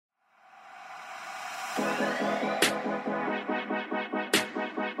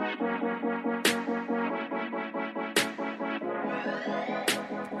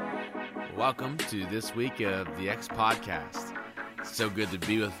Welcome to this week of the X Podcast. It's so good to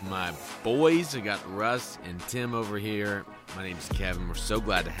be with my boys. I got Russ and Tim over here. My name's Kevin. We're so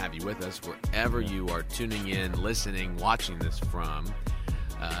glad to have you with us wherever you are tuning in, listening, watching this from.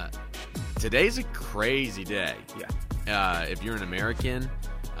 Today's a crazy day. Yeah. If you're an American,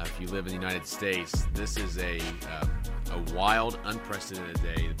 if you live in the United States, this is a wild, unprecedented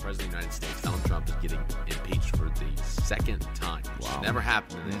day. The President of the United States, Donald Trump, is getting impeached for the second time, which has never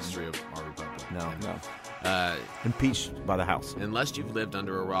happened in the history of our republic. No. Impeached by the House. Unless you've lived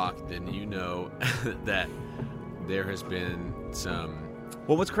under a rock, then you know that there has been some...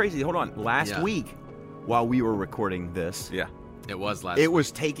 Well, what's crazy, hold on. Last week, while we were recording this... Yeah. It was last It week.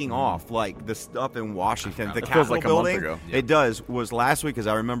 was taking off, like the stuff in Washington, the It Capitol feels like a building. month ago. Yeah. It does. Was last week, because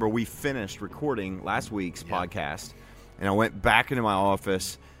I remember we finished recording last week's podcast, and I went back into my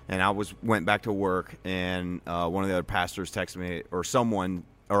office, and went back to work, and one of the other pastors texted me, or someone,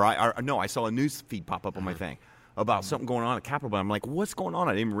 I saw a news feed pop up on my thing about something going on at Capitol. But I'm like, what's going on?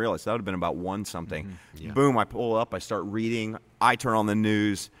 I didn't even realize. That would have been about 1 something. Yeah. Boom! I pull up. I start reading. I turn on the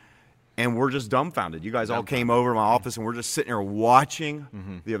news. And we're just dumbfounded. You guys all came over to my office, and we're just sitting here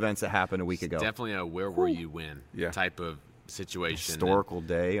watching the events that happened a week ago. Definitely a where were you when type of situation. Historical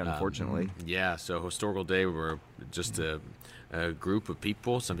day, unfortunately. Yeah, so historical day, we're just a group of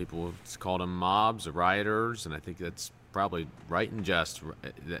people. Some people called them mobs or rioters, and I think that's probably right and just,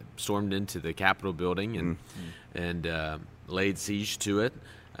 that stormed into the Capitol building and laid siege to it.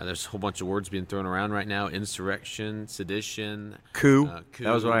 There's a whole bunch of words being thrown around right now: insurrection, sedition, Coup. coup.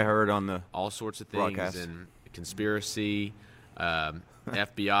 That was what I heard on the all sorts of things, broadcast. and conspiracy.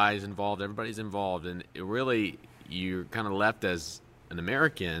 FBI is involved. Everybody's involved, and it really, you're kind of left as an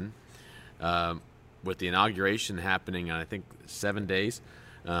American with the inauguration happening on, I think, 7 days.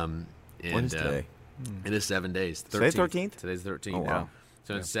 When is today? It is 7 days. Today's 13th? Today's 13th. Oh, wow.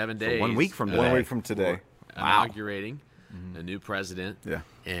 So in 7 days. 1 week from today. 1 week from today. Inaugurating a new president. Yeah.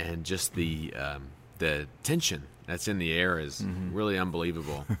 And just the tension that's in the air is really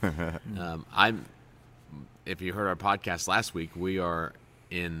unbelievable. If you heard our podcast last week, we are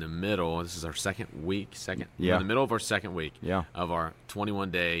in the middle. This is our second week. We're in the middle of our second week of our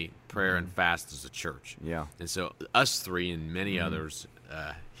 21-day prayer and fast as a church. Yeah. And so us three and many others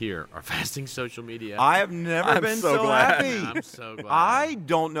here are fasting social media. I have never been so so glad. happy. I'm so glad. I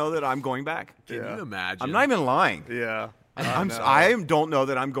don't know that I'm going back. Can you imagine? I'm not even lying. Yeah. I don't know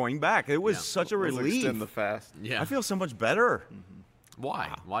that I'm going back. It was such a Let's relief. extend the fast. Yeah. I feel so much better.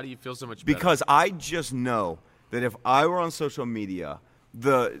 Why? Why do you feel so much better? Because I just know that if I were on social media,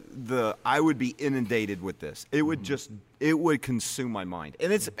 I would be inundated with this. It would it would consume my mind.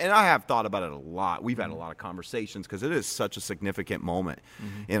 And I have thought about it a lot. We've had a lot of conversations because it is such a significant moment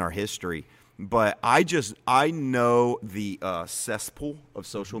in our history. But I know the cesspool of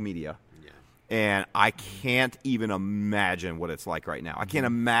social media. And I can't even imagine what it's like right now. I can't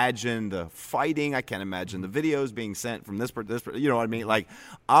imagine the fighting. I can't imagine the videos being sent from this. You know what I mean? Like,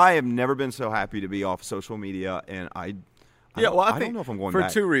 I have never been so happy to be off social media, and I I think don't know if I'm going for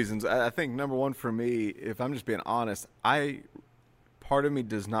back. 2 reasons. I think number one for me, if I'm just being honest, part of me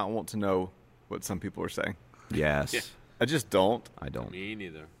does not want to know what some people are saying. Yes. Yeah. I just don't. I don't. Me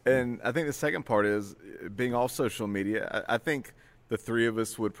neither. And I think the second part is being off social media. I think the three of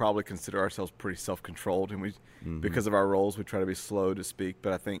us would probably consider ourselves pretty self-controlled, and because of our roles, we try to be slow to speak.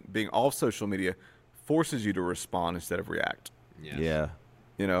 But I think being off social media forces you to respond instead of react. Yes. Yeah.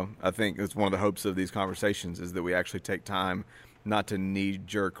 You know, I think it's one of the hopes of these conversations is that we actually take time not to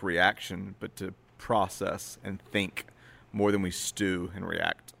knee-jerk reaction, but to process and think more than we stew and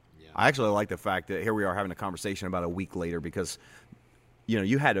react. Yeah. I actually like the fact that here we are having a conversation about a week later because, you know,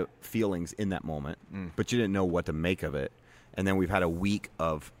 you had feelings in that moment, but you didn't know what to make of it. And then we've had a week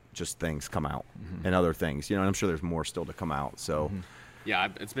of just things come out and other things. You know, and I'm sure there's more still to come out. So, Yeah,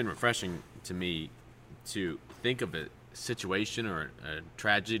 it's been refreshing to me to think of a situation or a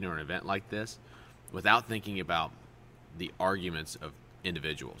tragedy or an event like this without thinking about the arguments of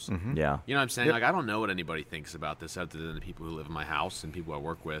individuals. yeah. You know what I'm saying? Like, I don't know what anybody thinks about this other than the people who live in my house and people I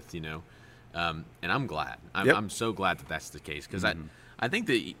work with, you know. And I'm glad. I'm so glad that that's the case because I think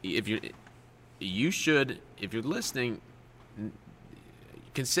that if you're listening,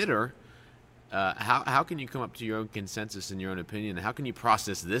 consider how can you come up to your own consensus and your own opinion? How can you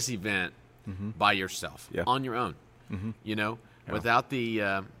process this event by yourself on your own? You know, without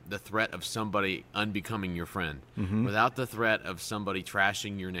the threat of somebody unbecoming your friend, without the threat of somebody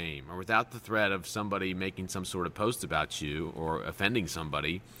trashing your name, or without the threat of somebody making some sort of post about you or offending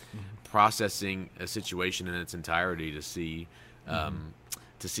somebody, processing a situation in its entirety to see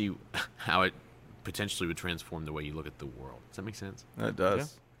how it potentially would transform the way you look at the world. Does that make sense? It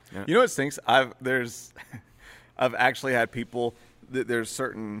does. Yeah. You know what stinks? I've actually had people. There's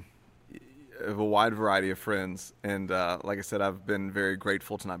certain of a wide variety of friends, and like I said, I've been very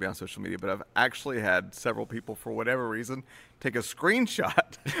grateful to not be on social media. But I've actually had several people, for whatever reason, take a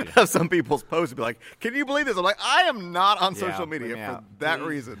screenshot of some people's posts and be like, "Can you believe this?" I'm like, "I am not on social media for that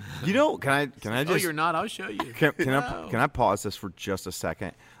reason." You know, can I just? Oh, you're not? I'll show you. Can I pause this for just a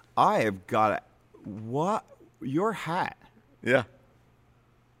second? I have got your hat. Yeah,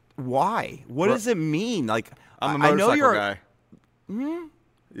 Why? What does it mean? Like, I'm a I know motorcycle you're guy.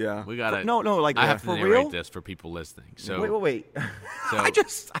 Yeah, We got to. no, like I have for to narrate real. this for people listening. So Wait. So I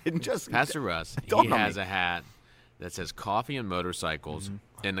just Pastor Russ, Don't he on has me. a hat that says coffee and motorcycles.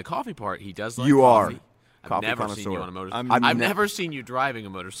 And the coffee part, he does like You coffee. are. I've Coffee never seen you connoisseur. on a motorcycle. I'm I've ne- never seen you driving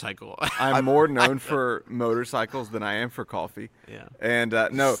a motorcycle. I'm more known for motorcycles than I am for coffee. Yeah. And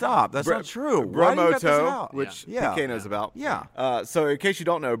no, Stop. That's not true. Why do you got this Bromoto, out? which Yeah. PK knows about. Yeah. So in case you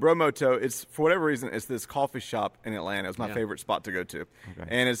don't know, Bromoto, it's for whatever reason, it's this coffee shop in Atlanta. It's my Yeah. favorite spot to go to, Okay.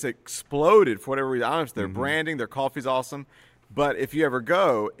 and it's exploded for whatever reason. I don't know if their branding, their coffee's awesome, but if you ever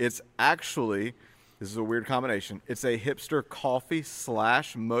go, it's actually. This is a weird combination. It's a hipster coffee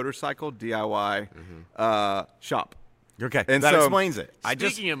 / motorcycle DIY shop. Okay. And that so- explains it.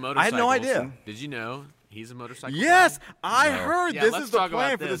 Speaking of I had motorcycles, no idea. Did you know he's a motorcycle Yes, guy? I heard Yeah, this let's is the talk about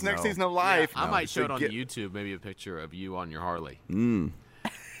plan for this. this next No. season of Yeah, life. I might show it To on get- YouTube, maybe a picture of you on your Harley.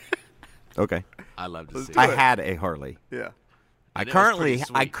 Okay. I love to see do I it. it. had a Harley. Yeah. I And it was pretty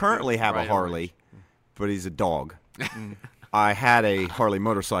currently sweet. have a Bright Harley, orange. but he's a dog. I had a Harley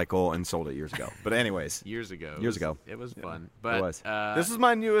motorcycle and sold it years ago. But anyways, Years ago. Years ago. It was fun. But was. This is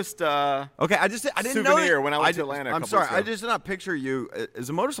my newest. okay, I didn't know Souvenir that- when I went to ju- Atlanta a I'm couple sorry, weeks I ago. just did not picture you as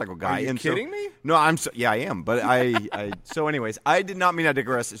a motorcycle guy. you and kidding me? No, I am. But so anyways, I did not mean to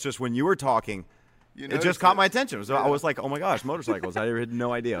digress. It's just when you were talking. You It noticed just caught it. my attention. So I was like, "Oh my gosh, motorcycles!" I had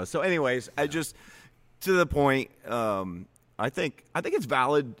no idea. So, anyways, I just to the point. I think it's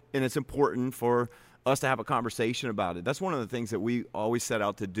valid and it's important for us to have a conversation about it. That's one of the things that we always set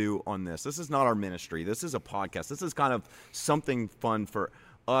out to do on this. This is not our ministry. This is a podcast. This is kind of something fun for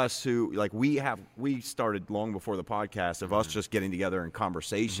us who like we started long before the podcast of us just getting together in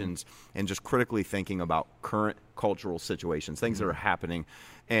conversations and just critically thinking about current cultural situations, things that are happening,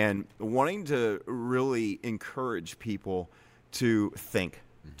 and wanting to really encourage people to think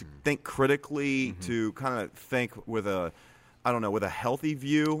critically, to kind of think with a healthy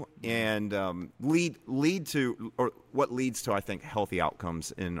view, and lead to, or what leads to, I think, healthy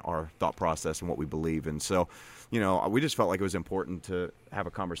outcomes in our thought process and what we believe. And so, we just felt like it was important to have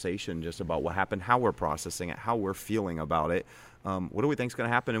a conversation just about what happened, how we're processing it, how we're feeling about it, what do we think is going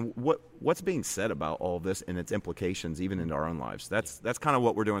to happen, and what's being said about all of this and its implications even into our own lives. That's kind of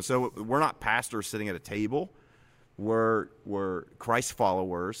what we're doing. So we're not pastors sitting at a table. We're Christ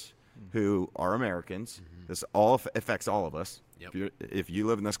followers who are Americans. This all affects all of us. Yep. If you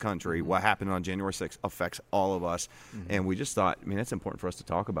live in this country, what happened on January 6th affects all of us. And we just thought, it's important for us to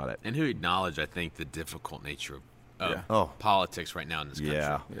talk about it. And who acknowledge, I think, the difficult nature of Oh. politics right now in this country.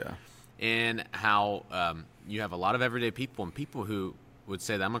 Yeah. And how you have a lot of everyday people and people who would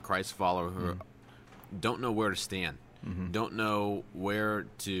say that I'm a Christ follower who don't know where to stand, don't know where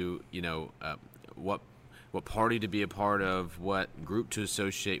to, what party to be a part of, what group to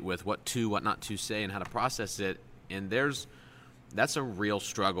associate with, what not to say, and how to process it. And that's a real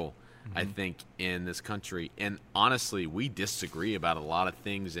struggle, I think, in this country. And honestly, we disagree about a lot of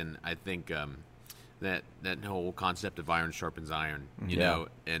things, and I think that whole concept of iron sharpens iron, you know,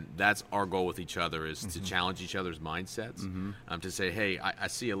 and that's our goal with each other is to challenge each other's mindsets, to say, hey, I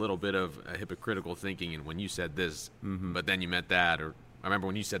see a little bit of hypocritical thinking, and when you said this, but then you meant that, or I remember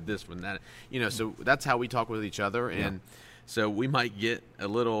when you said this, when that, so that's how we talk with each other. And so we might get a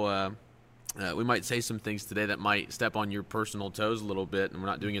little, we might say some things today that might step on your personal toes a little bit, and we're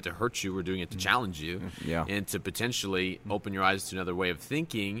not doing it to hurt you. We're doing it to challenge you and to potentially open your eyes to another way of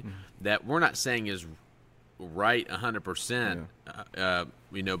thinking that we're not saying is right 100%,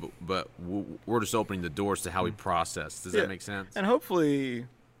 but we're just opening the doors to how we process. Does that make sense? And hopefully,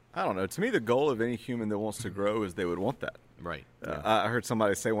 I don't know. To me, the goal of any human that wants to grow is they would want that. Right. I heard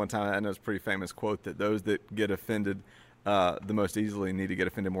somebody say one time, I know it's a pretty famous quote, that those that get offended the most easily need to get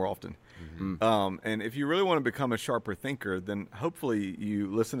offended more often. And if you really want to become a sharper thinker, then hopefully you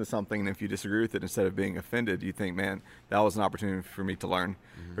listen to something, and if you disagree with it, instead of being offended, you think, man, that was an opportunity for me to learn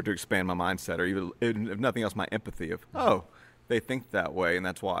or to expand my mindset, or even, if nothing else, my empathy of, oh, they think that way, and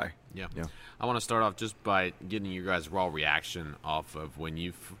that's why. Yeah. I want to start off just by getting you guys' raw reaction off of when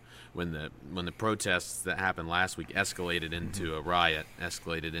the protests that happened last week escalated into a riot,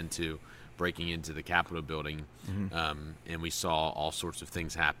 escalated into breaking into the Capitol building, and we saw all sorts of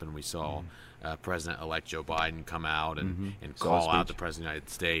things happen. We saw President-elect Joe Biden come out and call out the President of the United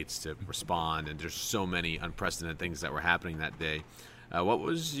States to respond, and there's so many unprecedented things that were happening that day. What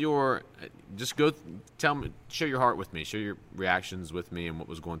was your tell me, share your heart with me, share your reactions with me, and what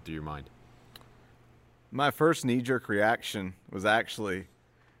was going through your mind? My first knee-jerk reaction was actually,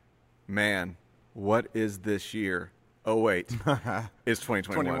 man, what is this year? Oh, wait, it's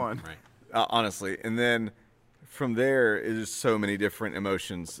 2021. Right. Honestly. And then from there, it is so many different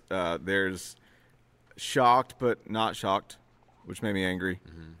emotions. There's shocked but not shocked, which made me angry.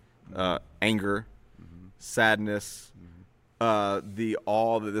 Anger, sadness, the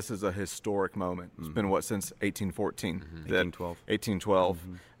awe that this is a historic moment. It's been, since 1814? 1812.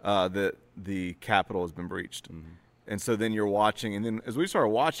 That the Capitol has been breached. And so then you're watching, and then as we started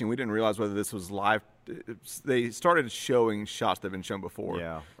watching, we didn't realize whether this was live. They started showing shots that have been shown before.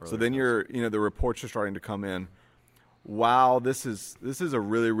 Yeah. So then the reports are starting to come in. Wow, this is a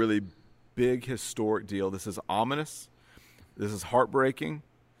really, really big historic deal. This is ominous. This is heartbreaking.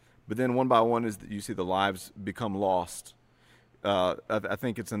 But then one by one, you see the lives become lost. I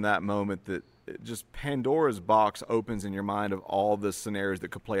think it's in that moment that just Pandora's box opens in your mind of all the scenarios that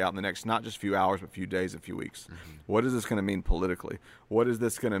could play out in the next, not just few hours, but few days and few weeks. What is this going to mean politically? What is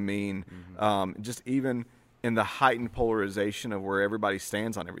this going to mean just even in the heightened polarization of where everybody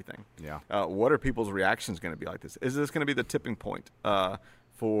stands on everything? Yeah. What are people's reactions going to be like this? Is this going to be the tipping point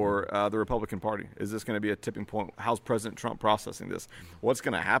for the Republican Party? Is this going to be a tipping point? How's President Trump processing this? What's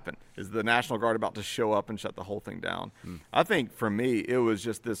going to happen? Is the National Guard about to show up and shut the whole thing down? I think for me, it was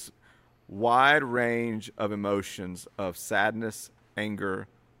just this wide range of emotions of sadness, anger,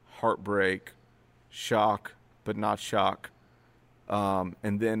 heartbreak, shock, but not shock.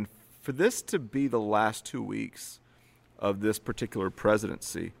 And then for this to be the last 2 weeks of this particular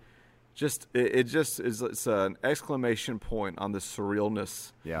presidency, it's an exclamation point on the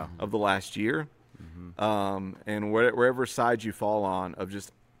surrealness of the last year, and wherever side you fall on of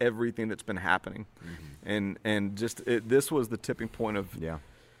just everything that's been happening, and just this was the tipping point of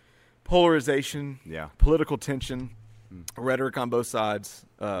polarization, political tension, rhetoric on both sides,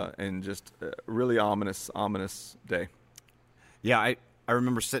 and just a really ominous day. Yeah, I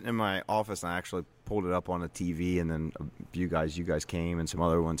remember sitting in my office, and I actually pulled it up on a TV, and then you guys came, and some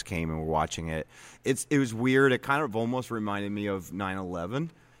other ones came, and were watching it. It was weird. It kind of almost reminded me of 9/11,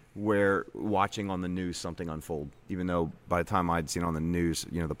 where watching on the news something unfold, even though by the time I'd seen on the news,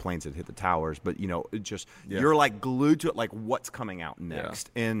 the planes had hit the towers, but it just you're like glued to it, like what's coming out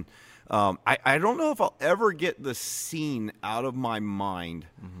next. And I don't know if I'll ever get the scene out of my mind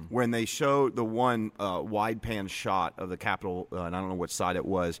when they showed the one wide pan shot of the Capitol, and I don't know which side it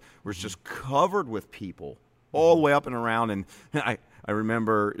was, where it's just covered with people all the way up and around. And I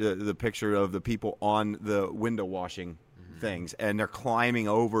remember the picture of the people on the window washing things, and they're climbing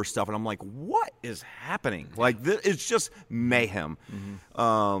over stuff, and I'm like, what is happening? Like, it's just mayhem.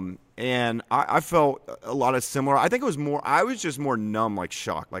 And I felt a lot of similar. I think I was just more numb, like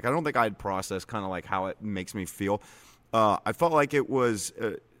shocked. Like, I don't think I had processed kind of like how it makes me feel. I felt like I was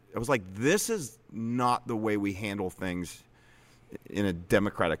like, this is not the way we handle things in a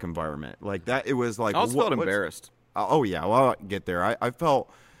democratic environment. Like that, it was like, I also felt embarrassed. Oh yeah, well, I'll get there. I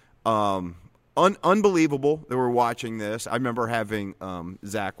felt unbelievable that we're watching this. I remember having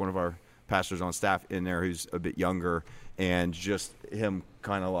Zach, one of our pastors on staff, in there who's a bit younger, and just him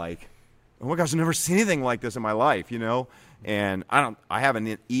kind of like, oh my gosh, I've never seen anything like this in my life, And I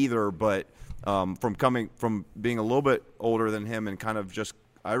haven't either, but from being a little bit older than him, and kind of just,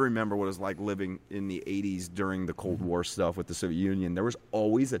 I remember what it was like living in the 80s during the Cold War stuff with the Soviet Union. There was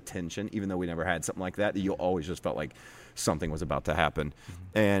always a tension, even though we never had something like that you always just felt like something was about to happen.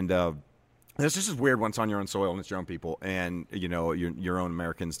 And it's just weird once on your own soil, and it's your own people, and your own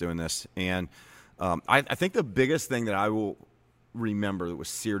Americans doing this. And I think the biggest thing that I will remember that was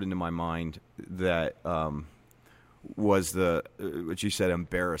seared into my mind that was what you said,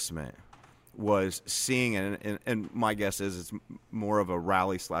 embarrassment, was seeing, and my guess is it's more of a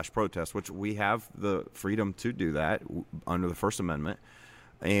rally/protest, which we have the freedom to do that under the First Amendment.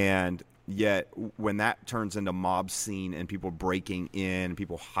 And yet when that turns into mob scene and people breaking in,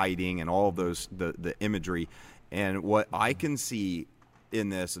 people hiding, and all of those, the imagery, And what I can see in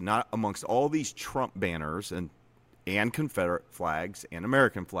this, not amongst all these Trump banners and Confederate flags and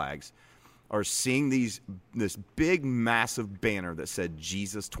American flags, are seeing this big, massive banner that said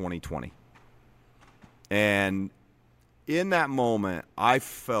Jesus 2020. And in that moment, I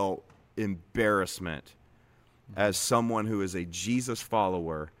felt embarrassment as someone who is a Jesus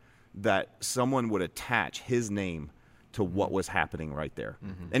follower that someone would attach his name to what was happening right there.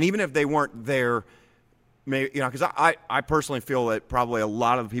 And even if they weren't there, maybe, because I personally feel that probably a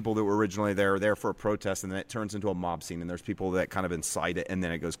lot of the people that were originally there are there for a protest, and then it turns into a mob scene, and there's people that kind of incite it, and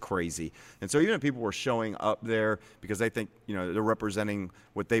then it goes crazy. And so even if people were showing up there because they think, they're representing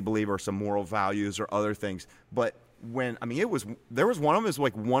what they believe are some moral values or other things, but there was one of them is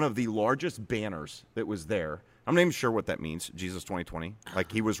like one of the largest banners that was there. I'm not even sure what that means, Jesus 2020.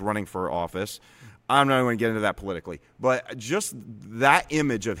 Like he was running for office. I'm not going to get into that politically. But just that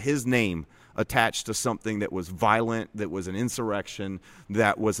image of his name attached to something that was violent, that was an insurrection,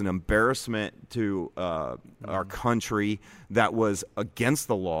 that was an embarrassment to our country, that was against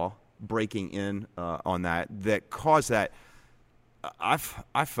the law, breaking in on that caused that. I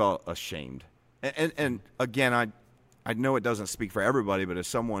felt ashamed. And again, I know it doesn't speak for everybody, but as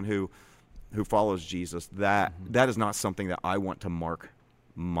someone who follows Jesus, that is not something that I want to mark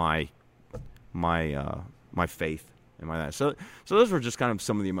my faith and my that. So those were just kind of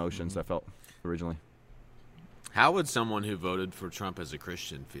some of the emotions I felt originally. How would someone who voted for Trump as a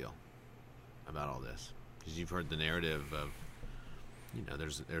Christian feel about all this? Because you've heard the narrative of,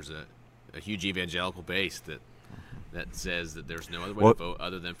 there's a huge evangelical base that says that there's no other way to vote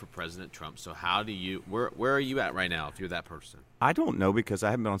other than for President Trump. So how do you where are you at right now if you're that person? I don't know because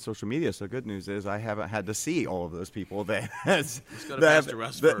I haven't been on social media. So good news is I haven't had to see all of those people that have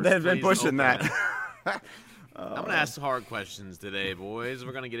been pushing that. I'm going to ask hard questions today, boys.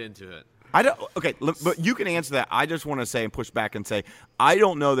 We're going to get into it. Okay, but you can answer that. I just want to say and push back and say I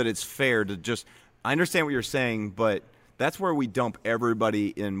don't know that it's fair to just. I understand what you're saying, but that's where we dump everybody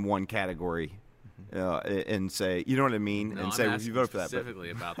in one category. And say, you know what I mean? No, and I'm say, well, you vote for that. Specifically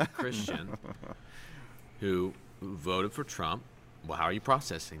about the Christian who voted for Trump. Well, how are you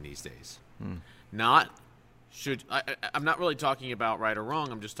processing these days? I'm not really talking about right or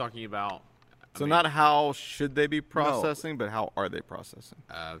wrong. I'm just talking about. Not how should they be processing, but how are they processing?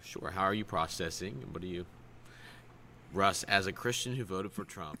 Sure. How are you processing? What do you, Russ, as a Christian who voted for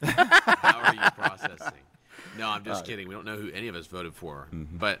Trump, how are you processing? No, I'm just kidding. We don't know who any of us voted for,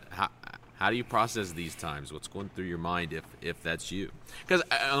 but how do you process these times? What's going through your mind if that's you? Because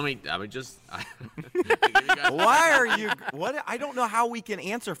why are you? What? I don't know how we can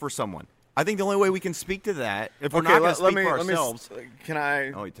answer for someone. I think the only way we can speak to that, if we're not going to speak for ourselves. Can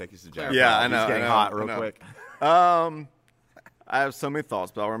I? Oh, he takes us to Jack. Yeah, I know. He's getting hot real quick. I have so many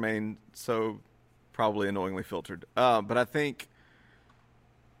thoughts, but I'll remain so probably annoyingly filtered. But I think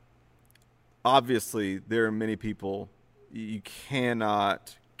obviously there are many people you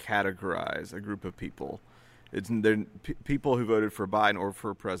cannot categorize a group of people. People who voted for Biden or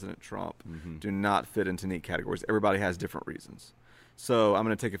for President Trump do not fit into neat categories. Everybody has different reasons. So I'm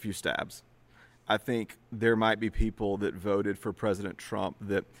going to take a few stabs. I think there might be people that voted for President Trump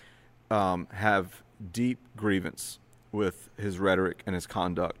that have deep grievance with his rhetoric and his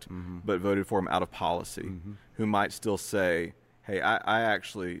conduct, but voted for him out of policy, who might still say, hey, I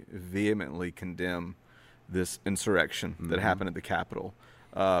actually vehemently condemn this insurrection that happened at the Capitol.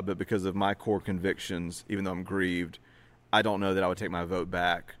 But because of my core convictions, even though I'm grieved, I don't know that I would take my vote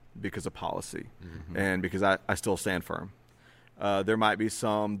back because of policy and because I still stand firm. There might be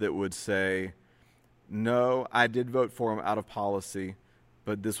some that would say, no, I did vote for him out of policy,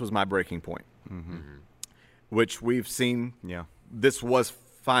 but this was my breaking point, which we've seen. Yeah, this was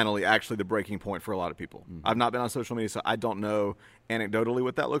finally actually the breaking point for a lot of people. I've not been on social media, so I don't know anecdotally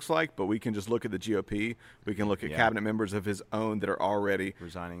what that looks like, but we can just look at the GOP. We can look at cabinet members of his own that are already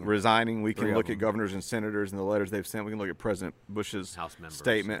resigning. We can look at governors and senators and the letters they've sent. We can look at President Bush's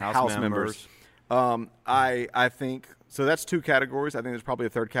statement, House members. I think, so that's two categories. I think there's probably a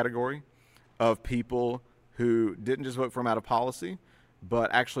third category of people who didn't just vote for him out of policy,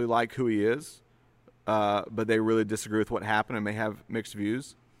 but actually like who he is, but they really disagree with what happened and may have mixed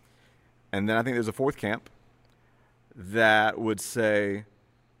views. And then I think there's a fourth camp that would say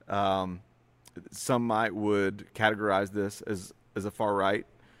some would categorize this as a far-right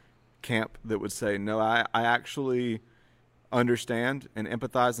camp that would say, no, I actually understand and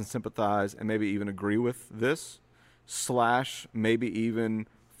empathize and sympathize and maybe even agree with this, / maybe even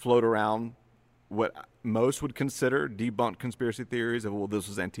float around what most would consider debunked conspiracy theories of, well, this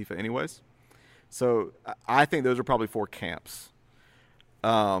was Antifa anyways. So I think those are probably four camps.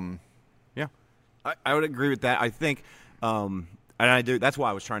 I would agree with that. I think, and I do. That's why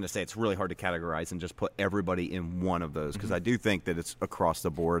I was trying to say it's really hard to categorize and just put everybody in one of those, because I do think that it's across the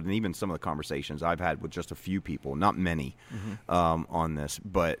board, and even some of the conversations I've had with just a few people, not many, on this,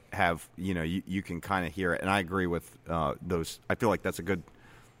 but have you can kind of hear it, and I agree with those. I feel like that's a good.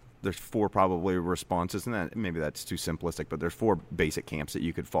 There's 4 probably responses, and that maybe that's too simplistic, but there's 4 basic camps that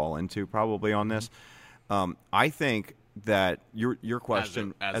you could fall into probably on this. I think that your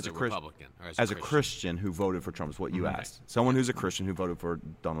question as a Republican or as a Christian who voted for Trump is what you asked. Someone who's a Christian who voted for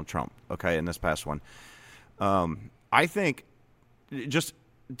Donald Trump. Okay, in this past one, I think just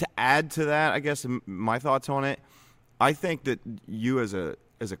to add to that, I guess my thoughts on it. I think that you as a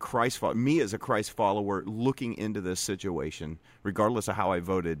Christ follower, me as a Christ follower, looking into this situation, regardless of how I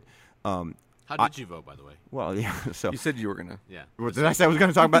voted. How did you vote, by the way? Well, yeah. So You said you were gonna. Yeah. what did I say I was going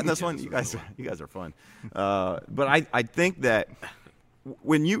to talk about in this one? You guys are fun. But I think that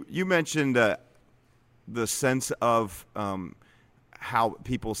when you mentioned the sense of how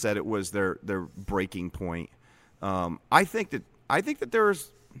people said it was their breaking point, I think that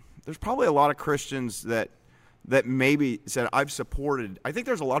there's probably a lot of Christians that maybe said I think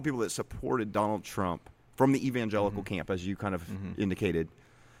there's a lot of people that supported Donald Trump from the evangelical camp, as you kind of indicated.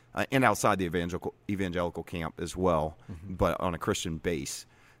 And outside the evangelical camp as well, but on a Christian base,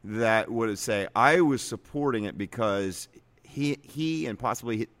 that would say I was supporting it because he and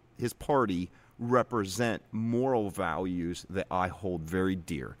possibly his party represent moral values that I hold very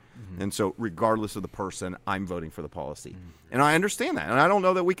dear. And so regardless of the person, I'm voting for the policy. And I understand that. And I don't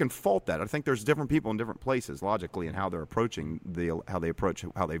know that we can fault that. I think there's different people in different places logically in how they're approaching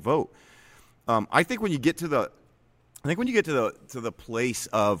how they vote. I think when you get to the place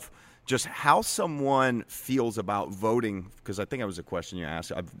of just how someone feels about voting, because I think that was a question you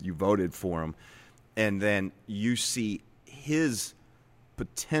asked. You voted for him, and then you see his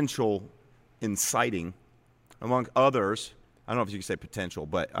potential inciting, among others. I don't know if you can say potential,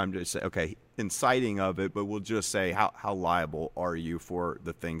 but I'm just saying, okay, inciting of it. But we'll just say how liable are you for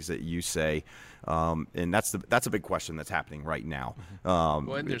the things that you say, and that's a big question that's happening right now.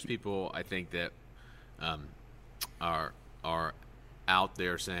 Well, and there's people I think that are out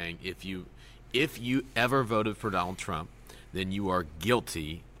there saying if you ever voted for Donald Trump, then you are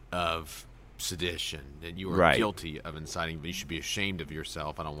guilty of sedition, then you are guilty of inciting. But you should be ashamed of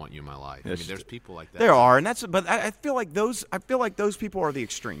yourself. I don't want you in my life. I mean, there's people like that. There are, and but I feel like those people are the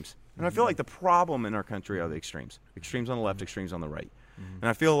extremes, and I feel like the problem in our country are the extremes on the left, extremes on the right, and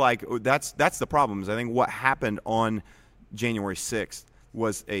I feel like that's the problem. Is I think what happened on January 6th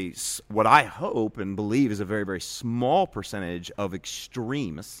was what I hope and believe is a very, very small percentage of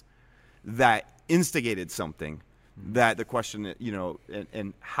extremists that instigated something. That the question,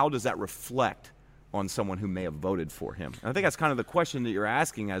 and how does that reflect on someone who may have voted for him? And I think that's kind of the question that you're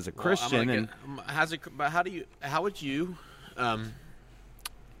asking as a Christian. How would you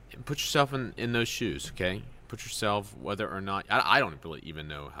put yourself in those shoes? Okay, put yourself whether or not I don't really even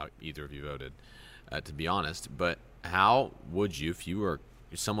know how either of you voted, to be honest, but. How would you, if you were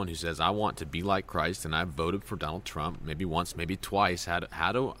someone who says, I want to be like Christ and I voted for Donald Trump, maybe once, maybe twice,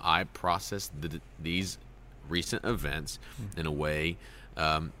 how do I process these recent events in a way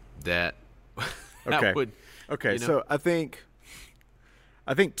that would... Okay, so I think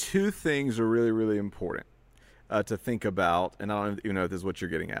 2 things are really, really important to think about, and I don't even know if this is what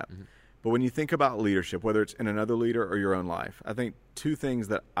you're getting at. But when you think about leadership, whether it's in another leader or your own life, I think 2 things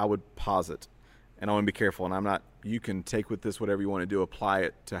that I would posit, and I want to be careful, and you can take with this whatever you want to do, apply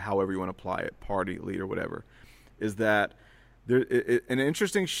it to however you want to apply it, party, leader, whatever, is that an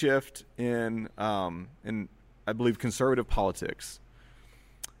interesting shift in I believe conservative politics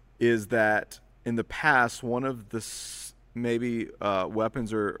is that in the past, one of the maybe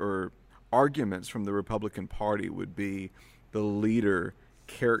weapons or arguments from the Republican Party would be the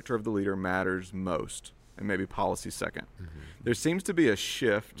character of the leader matters most, and maybe policy second. There seems to be a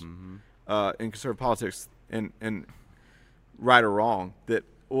shift in conservative politics, and right or wrong,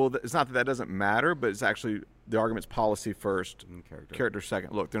 it's not that doesn't matter, but it's actually the argument's policy first, character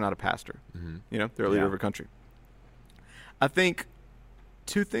second. Look, they're not a pastor. They're a leader of a country. I think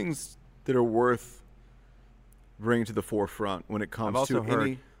 2 things that are worth bringing to the forefront when it comes I've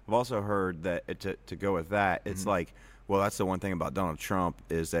also heard that to go with that, it's like, well, that's the one thing about Donald Trump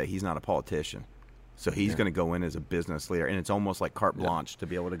is that he's not a politician. So he's going to go in as a business leader, and it's almost like carte blanche to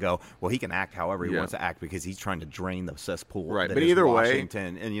be able to go, well, he can act however he wants to act because he's trying to drain the cesspool that but is either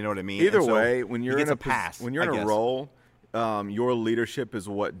Washington, and you know what I mean? Either way, when you're in a role, your leadership is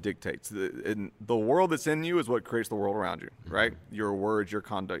what dictates. The world that's in you is what creates the world around you, right? Your words, your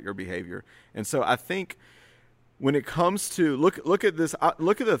conduct, your behavior. And so I think when it comes to look at this,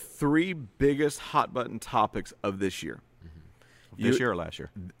 look at the three biggest hot button topics of this year. This year or last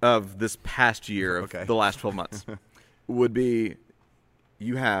year? Of this past year, of Okay. the last 12 months, would be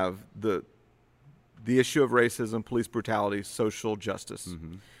you have the issue of racism, police brutality, social justice.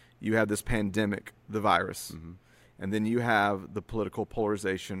 You have this pandemic, the virus. And then you have the political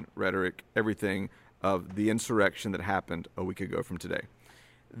polarization, rhetoric, everything of the insurrection that happened a week ago from today.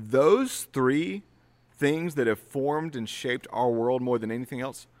 Those three things that have formed and shaped our world more than anything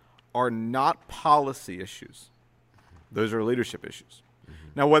else are not policy issues. Those are leadership issues.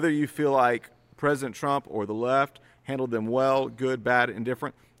 Now, whether you feel like President Trump or the left handled them well, good, bad,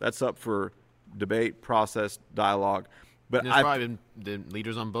 indifferent, that's up for debate, process, dialogue. But There's probably been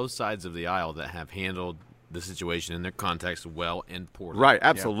leaders on both sides of the aisle that have handled the situation in their context well and poorly. right,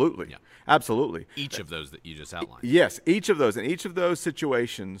 absolutely. Yeah. Absolutely. Each of those that you just outlined. Yes, each of those. In each of those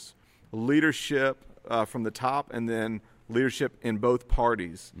situations, leadership from the top and then leadership in both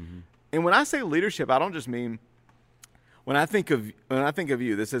parties. And when I say leadership, I don't just mean when I think of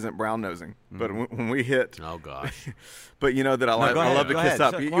you, this isn't brown nosing, but when we hit, Oh gosh. but you know that I love to kiss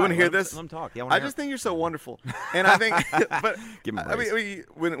up. You want to hear this? Let him talk. Yeah, I just think you're so wonderful, and I think, but Give him a I mean,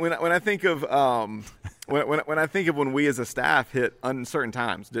 when I think of when I think of when we as a staff hit uncertain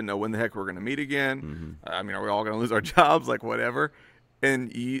times, didn't know when the heck we were going to meet again. I mean, are we all going to lose our jobs? Like whatever.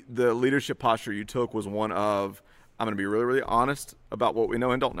 And the leadership posture you took was one of, I'm going to be really, really honest about what we know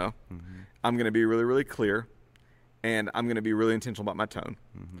and don't know. I'm going to be really, really clear, and I'm going to be really intentional about my tone.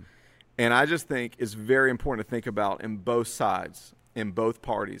 And I just think it's very important to think about in both sides, in both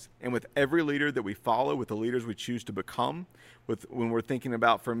parties, and with every leader that we follow, with the leaders we choose to become, when we're thinking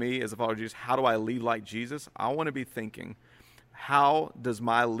about, for me as a follower of Jesus, how do I lead like Jesus? I want to be thinking, how does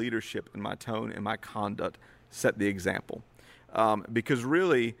my leadership and my tone and my conduct set the example? Because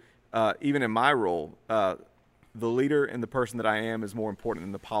really, even in my role, the leader and the person that I am is more important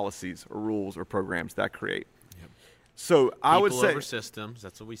than the policies or rules or programs that I create. So I would say People over systems.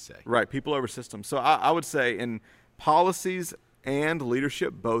 That's what we say. right, people over systems. So I would say in policies and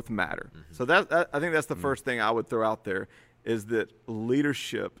leadership both matter. So I think that's the first thing I would throw out there is that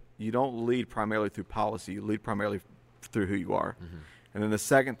leadership, you don't lead primarily through policy, you lead primarily through who you are. And then the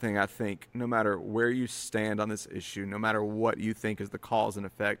second thing, I think, no matter where you stand on this issue, no matter what you think is the cause and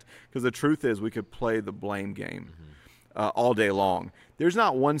effect, because the truth is we could play the blame game all day long. There's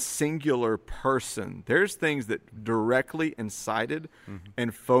not one singular person. There's things that directly incited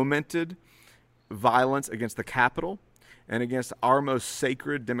and fomented violence against the Capitol and against our most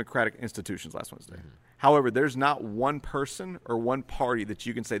sacred democratic institutions last Wednesday. However, there's not one person or one party that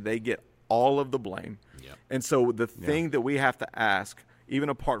you can say they get all of the blame. And so the thing that we have to ask, even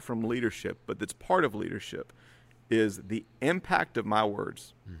apart from leadership, but that's part of leadership, is the impact of my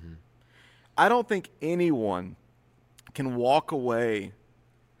words. I don't think anyone can walk away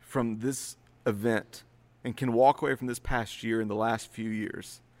from this event and can walk away from this past year and the last few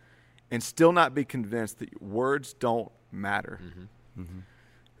years and still not be convinced that words don't matter.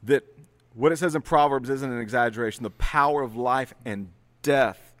 That what it says in Proverbs isn't an exaggeration. The power of life and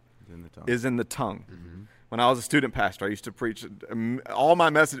death is in the tongue. When I was a student pastor, I used to preach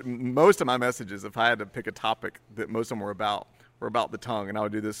most of my messages, if I had to pick a topic that most of them were about the tongue. And I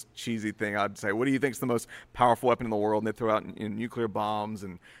would do this cheesy thing. I'd say, what do you think is the most powerful weapon in the world? And they'd throw out in nuclear bombs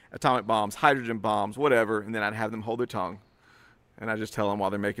and atomic bombs, hydrogen bombs, whatever. And then I'd have them hold their tongue. And I'd just tell them while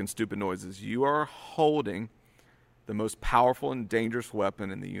they're making stupid noises, you are holding the most powerful and dangerous weapon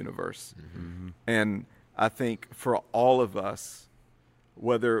in the universe. And I think for all of us,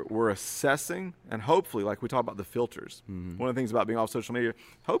 whether we're assessing, and hopefully, like we talk about the filters, one of the things about being off social media,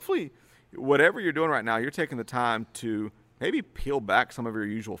 hopefully, whatever you're doing right now, you're taking the time to maybe peel back some of your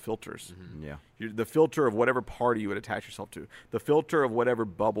usual filters. The filter of whatever party you would attach yourself to, the filter of whatever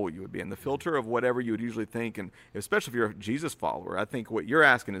bubble you would be in, the filter of whatever you would usually think, and especially if you're a Jesus follower, I think what you're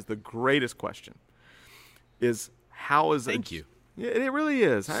asking is the greatest question, is how is Thank you. Yeah, it really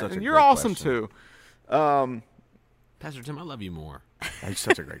is. Such a And you're great awesome, question. too. Pastor Tim, I love you more. That's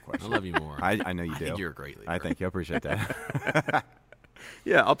such a great I question. love you more. I know you I do. think you're a great leader. I thank you. I appreciate that.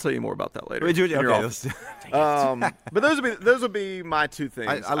 Yeah, I'll tell you more about that later. Okay, in your office. But those would be my two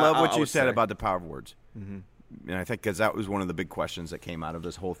things. I love what you would said say. about the power of words. And I think because that was one of the big questions that came out of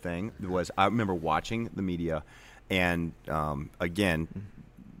this whole thing was I remember watching the media, and again,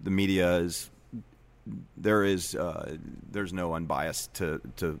 the media is there's no unbiased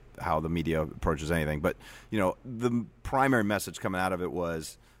to how the media approaches anything. But the primary message coming out of it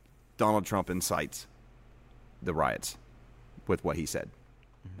was Donald Trump incites the riots with what he said.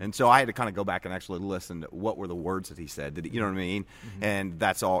 And so I had to kind of go back and actually listen to what were the words that he said. Did he, you know what I mean? And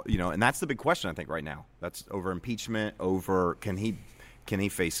that's all, and that's the big question, I think, right now. That's over impeachment, over can he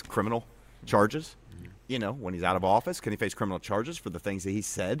face criminal charges? When he's out of office, can he face criminal charges for the things that he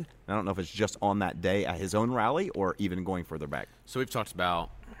said? I don't know if it's just on that day at his own rally or even going further back. So we've talked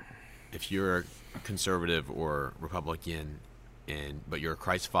about if you're a conservative or Republican, but you're a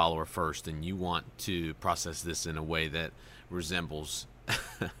Christ follower first, and you want to process this in a way that resembles,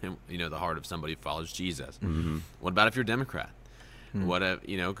 the heart of somebody who follows Jesus. Mm-hmm. What about if you're a Democrat? Mm-hmm. What if,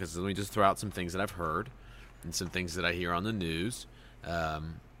 because let me just throw out some things that I've heard and some things that I hear on the news.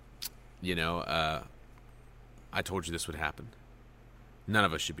 I told you this would happen. None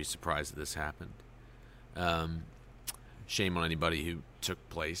of us should be surprised that this happened. Shame on anybody who took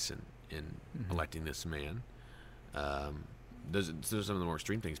place in electing this man. Those are some of the more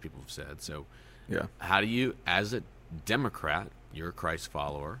extreme things people have said. So, how do you, as a Democrat, you're a Christ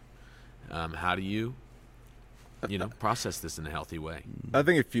follower, how do you, process this in a healthy way? I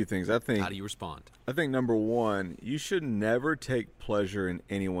think a few things. How do you respond? I think number one, you should never take pleasure in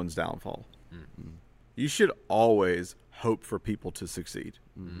anyone's downfall. Mm-hmm. You should always hope for people to succeed.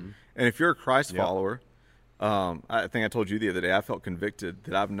 Mm-hmm. And if you're a Christ follower, I think I told you the other day, I felt convicted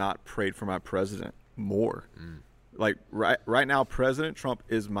that I've not prayed for my president more. Like right now, President Trump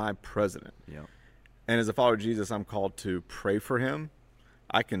is my president. Yeah. And as a follower of Jesus, I'm called to pray for him.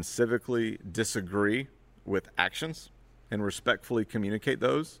 I can civically disagree with actions and respectfully communicate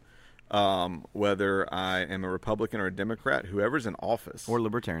those. Whether I am a Republican or a Democrat, whoever's in office, or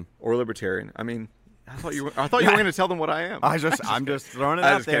libertarian. I mean, I thought you were going to tell them what I am. I'm just throwing it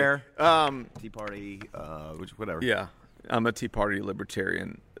out there. Tea Party, whatever. Yeah, I'm a Tea Party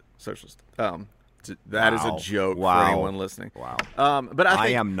libertarian socialist. That is a joke for anyone listening. Wow. But I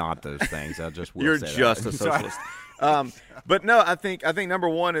am not those things. I just will you're say just that. a socialist. But no, I think number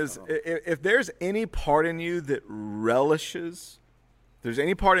one is if there's any part in you that relishes. There's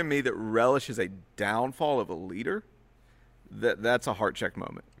any part in me that relishes a downfall of a leader, that's a heart check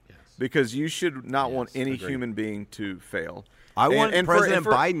moment. Yes. Because you should not want any human being to fail. I want President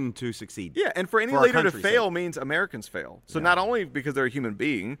Biden to succeed. Yeah, and for any leader to fail means Americans fail. So not only because they're a human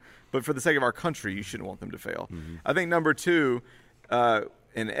being, but for the sake of our country, you shouldn't want them to fail. Mm-hmm. I think number two,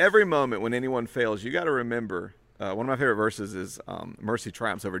 in every moment when anyone fails, you got to remember, one of my favorite verses is mercy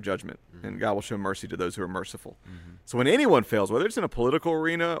triumphs over judgment, and God will show mercy to those who are merciful. Mm-hmm. So when anyone fails, whether it's in a political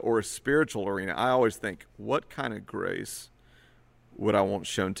arena or a spiritual arena, I always think, what kind of grace would I want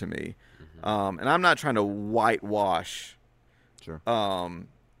shown to me? Mm-hmm. And I'm not trying to whitewash. Sure. I'm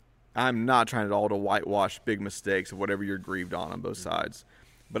not trying at all to whitewash big mistakes of whatever you're grieved on both sides.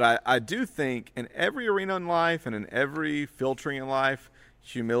 But I do think in every arena in life and in every filtering in life,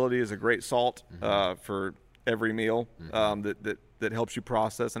 humility is a great salt for every meal that helps you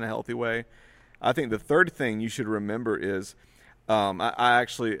process in a healthy way. I think the third thing you should remember is I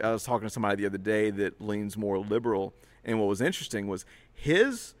was talking to somebody the other day that leans more liberal, and what was interesting was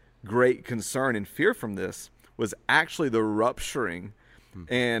his great concern and fear from this was actually the rupturing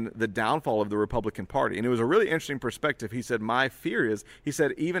and the downfall of the Republican Party. And it was a really interesting perspective. He said, my fear is,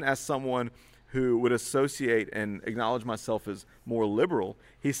 even as someone who would associate and acknowledge myself as more liberal,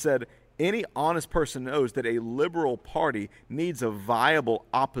 he said, any honest person knows that a liberal party needs a viable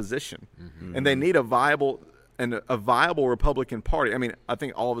opposition, and they need a viable Republican Party. I mean, I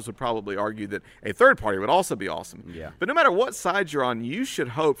think all of us would probably argue that a third party would also be awesome. Yeah. But no matter what side you're on, you should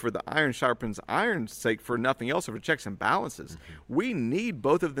hope for the iron sharpens iron's sake, for nothing else, or for checks and balances. Mm-hmm. We need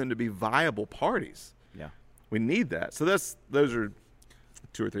both of them to be viable parties. Yeah, we need that. So those are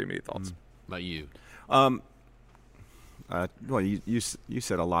two or three immediate thoughts. About you? Well, you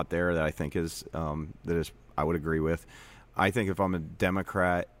said a lot there that I think is I would agree with. I think if I'm a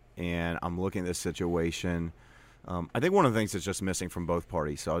Democrat and I'm looking at this situation, I think one of the things that's just missing from both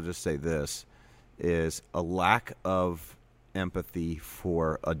parties, so I'll just say this, is a lack of empathy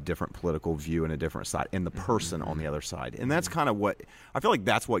for a different political view and a different side and the person on the other side. And that's kind of what I feel like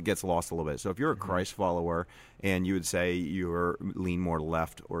that's what gets lost a little bit. So if you're a Christ follower and you would say you're lean more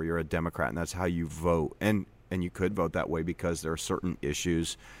left or you're a Democrat and that's how you vote, and you could vote that way because there are certain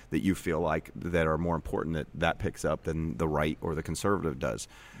issues that you feel like that are more important that picks up than the right or the conservative does.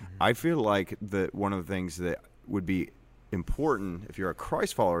 I feel like that one of the things that would be important if you're a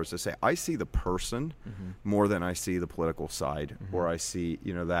Christ follower is to say, I see the person more than I see the political side or I see,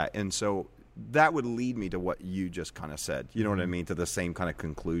 that. And so that would lead me to what you just kind of said, you know what I mean, to the same kind of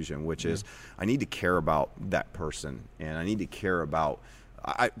conclusion, which is I need to care about that person and I need to care about,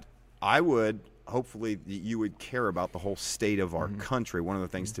 I would, hopefully you would care about the whole state of our country. One of the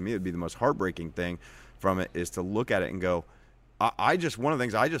things to me that would be the most heartbreaking thing from it is to look at it and go, I just one of the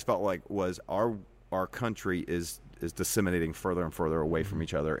things I just felt like was our country is disseminating further and further away from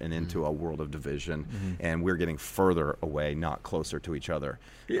each other and into a world of division, and we're getting further away, not closer to each other.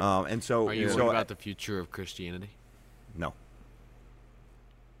 And so, Are you worried about the future of Christianity? No.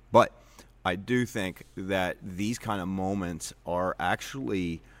 But I do think that these kind of moments are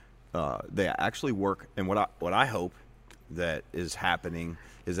actually they actually work. And what I hope that is happening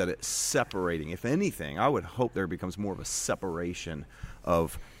is that it's separating. If anything, I would hope there becomes more of a separation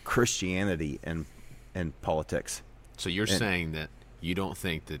of Christianity and politics. So you're saying that you don't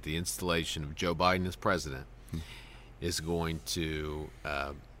think that the installation of Joe Biden as president is going to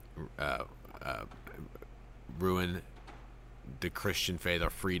ruin the Christian faith or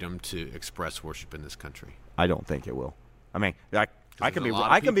freedom to express worship in this country? I don't think it will. I mean, I can be there's a lot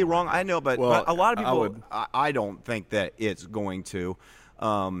of I can be people. wrong. I know, but a lot of people. I don't think that it's going to.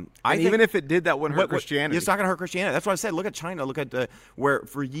 And even if it did, that wouldn't hurt What- Christianity. It's not going to hurt Christianity. That's what I said. Look at China. Look at where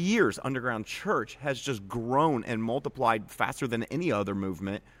for years underground church has just grown and multiplied faster than any other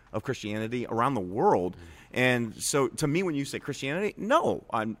movement of Christianity around the world. And so, to me, when you say Christianity, no,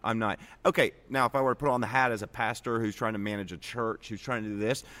 I'm not. Okay, now if I were to put on the hat as a pastor who's trying to manage a church, who's trying to do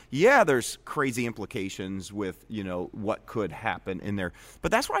this, yeah, there's crazy implications with what could happen in there.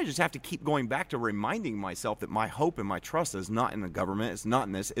 But that's why I just have to keep going back to reminding myself that my hope and my trust is not in the government, it's not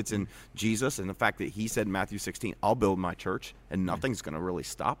in this, it's in Jesus and the fact that He said in Matthew 16, "I'll build my church, and nothing's going to really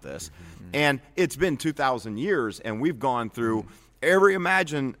stop this." And it's been 2,000 years, and we've gone through every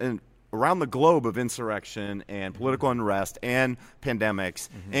imagined and around the globe of insurrection and political unrest and pandemics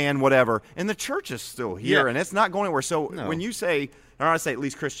and whatever, and the church is still here, and it's not going anywhere. So when you say, or I say at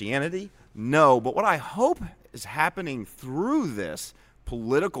least Christianity, no, but what I hope is happening through this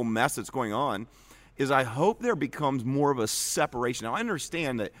political mess that's going on is I hope there becomes more of a separation. Now, I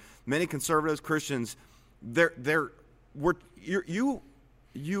understand that many conservatives, Christians,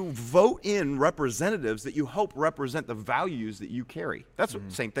 you vote in representatives that you hope represent the values that you carry. That's the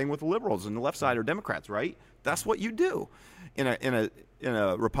same thing with the liberals and the left side or Democrats, right? That's what you do in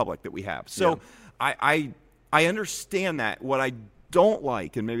a republic that we have. So I understand that. What I don't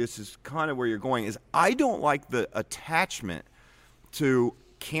like, and maybe this is kind of where you're going, is I don't like the attachment to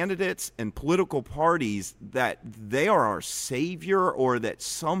candidates and political parties that they are our savior, or that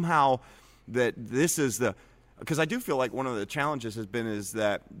somehow that this is the. Because I do feel like one of the challenges has been is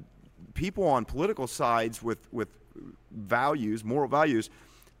that people on political sides with values, moral values,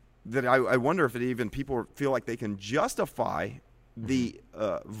 that I wonder if people feel like they can justify the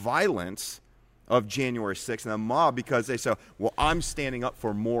violence of January 6th and the mob because they say, well, I'm standing up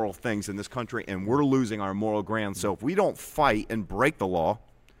for moral things in this country and we're losing our moral ground. So if we don't fight and break the law,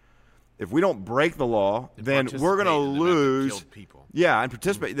 then we're going to lose. Yeah, and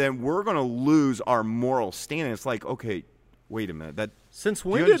participate. Then we're going to lose our moral standing. It's like, okay, wait a minute. Since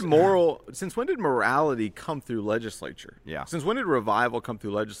when did morality come through legislature? Yeah. Since when did revival come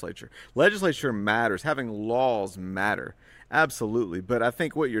through legislature? Legislature matters. Having laws matter. Absolutely. But I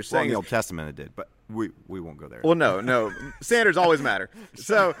think what you're saying in the is, Old Testament it did, but we won't go there. well, no. Standards always matter.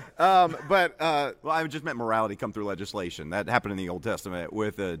 So, well, I just meant morality come through legislation. That happened in the Old Testament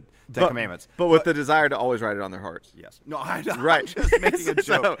with the Ten Commandments. But with the desire to always write it on their hearts. Yes. No, I'm just making a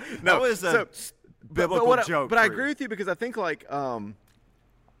joke. No, that was a biblical joke. But I agree with you because I think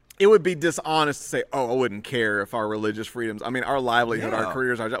it would be dishonest to say, I wouldn't care if our religious freedoms, our livelihood, our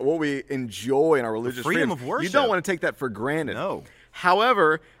careers, what we enjoy in our religious freedom freedoms. of worship. You don't want to take that for granted. No.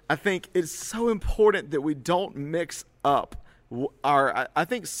 However, I think it's so important that we don't mix up I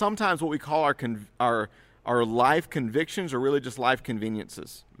think sometimes what we call our life convictions are really just life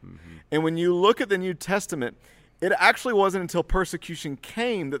conveniences. Mm-hmm. And when you look at the New Testament, it actually wasn't until persecution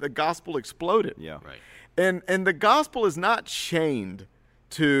came that the gospel exploded. Yeah. Right. And the gospel is not chained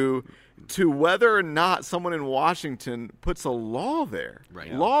to whether or not someone in Washington puts a law there. Right.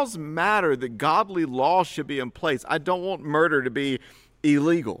 Yeah. Laws matter. The godly law should be in place. I don't want murder to be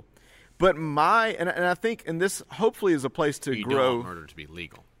illegal. But and I think, and this hopefully is a place to you grow. You don't want murder to be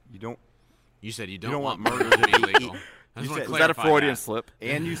legal. You said you don't want murder to be legal. Is that a Freudian slip?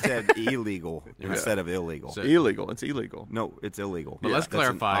 And you said illegal instead of illegal. So, illegal. It's illegal. No, it's illegal. But let's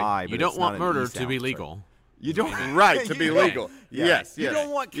clarify. You don't want murder to be legal. You don't to be legal. Yes. You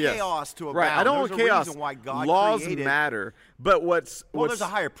don't want chaos to abound. Right. I don't want chaos. Reason why God Laws created. matter. But there's a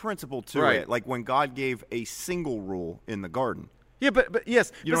higher principle to it. Like when God gave a single rule in the garden. Yeah, but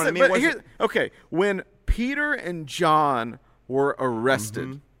yes. You know what I mean? When Peter and John were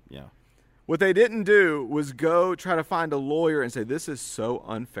arrested, yeah, what they didn't do was go try to find a lawyer and say, this is so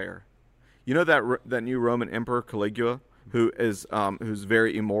unfair. You know that new Roman emperor, Caligula? who's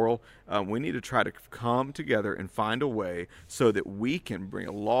very immoral. We need to try to come together and find a way so that we can bring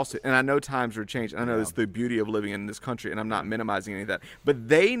a lawsuit. And I know times are changing. I know it's the beauty of living in this country, and I'm not minimizing any of that. But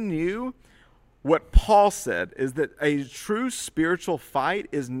they knew what Paul said is that a true spiritual fight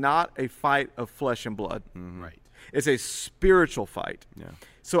is not a fight of flesh and blood. Mm-hmm. Right. It's a spiritual fight. Yeah.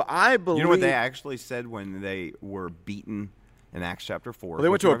 So I believe. You know what they actually said when they were beaten in Acts chapter 4? Well, they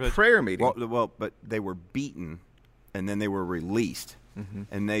went to a prayer meeting. Well, but they were beaten, and then they were released. Mm-hmm.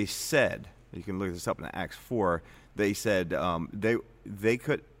 And they said, you can look this up in Acts 4, they said they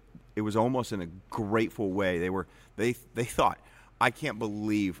could, it was almost in a grateful way. They thought, I can't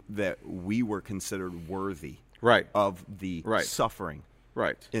believe that we were considered worthy of the suffering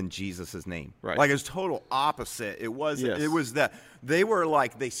in Jesus' name. Right. Like, it's total opposite. It was that they were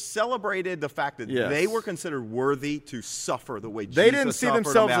like, they celebrated the fact that they were considered worthy to suffer the way Jesus suffered. They didn't see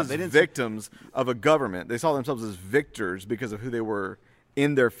themselves as victims of a government. They saw themselves as victors because of who they were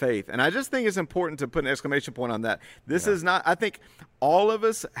in their faith. And I just think it's important to put an exclamation point on that. This is not, I think all of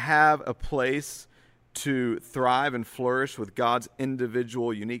us have a place to thrive and flourish with God's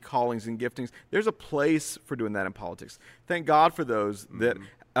individual unique callings and giftings. There's a place for doing that in politics. Thank God for those that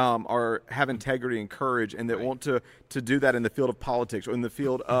have integrity and courage and that want to do that in the field of politics or in the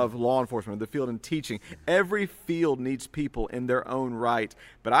field of law enforcement, or the field in teaching. Every field needs people in their own right.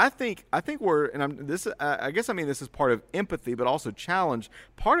 But I think we're, and I guess this is part of empathy, but also challenge.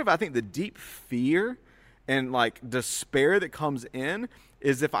 Part of, I think, the deep fear and like despair that comes in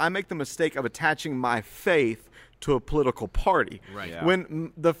is if I make the mistake of attaching my faith to a political party. Right. Yeah.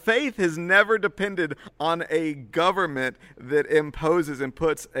 When the faith has never depended on a government that imposes and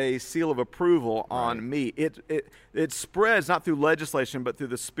puts a seal of approval on me. It spreads not through legislation but through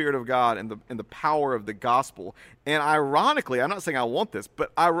the Spirit of God and the power of the gospel. And ironically, I'm not saying I want this,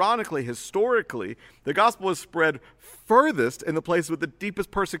 but ironically, historically, the gospel has spread furthest in the place with the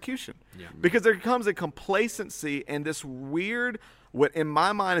deepest persecution. Yeah. Because there comes a complacency and this weird, what in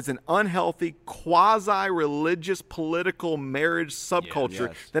my mind is an unhealthy, quasi-religious political marriage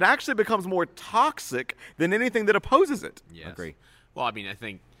subculture that actually becomes more toxic than anything that opposes it. Yes. Agree. Well, I mean, I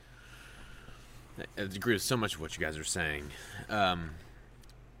think I agree with so much of what you guys are saying. And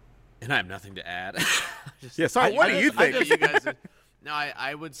I have nothing to add. What do you think?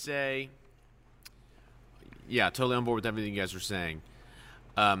 I would say, totally on board with everything you guys are saying.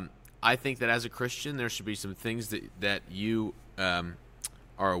 I think that as a Christian, there should be some things that you are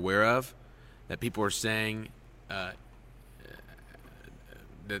aware of, that people are saying, that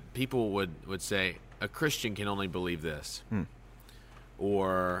people would say, a Christian can only believe this.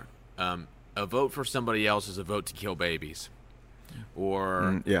 Or a vote for somebody else is a vote to kill babies.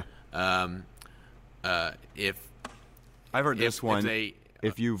 Or if I've heard this one.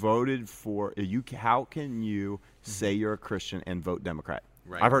 If you voted for how can you say you're a Christian and vote Democrat?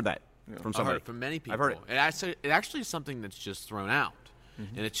 Right. I've heard that from somebody. I've heard it from many people. I've heard it. It actually is something that's just thrown out.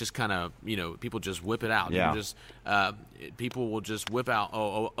 And it's just kind of, people just whip it out. Yeah. People will just whip out,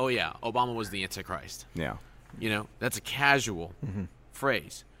 Obama was the Antichrist. Yeah. That's a casual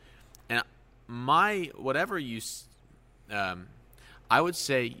phrase. And whatever you, I would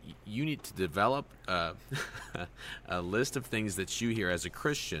say you need to develop a list of things that you hear as a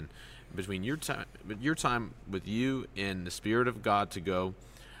Christian between your time with you and the Spirit of God to go,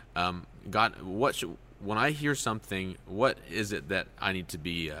 God, when I hear something, what is it that I need to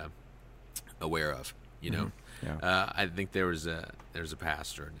be aware of? Yeah. I think there's a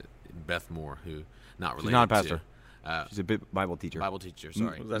pastor, Beth Moore, who not related. She's not a pastor. She's a Bible teacher. Bible teacher.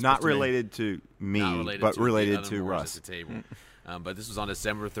 Sorry, not related to me, but related to Russ. At the table. But this was on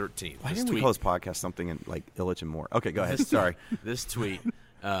December 13th. Why didn't we call this podcast something like Illich and Moore? Okay, go ahead. Sorry. This tweet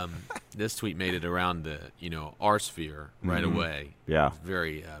made it around the our sphere right away. Yeah, it was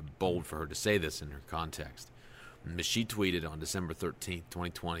very bold for her to say this in her context. But she tweeted on December 13th,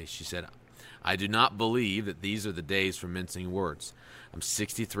 2020. She said, "I do not believe that these are the days for mincing words. I'm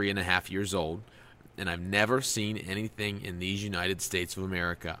 63 and a half years old, and I've never seen anything in these United States of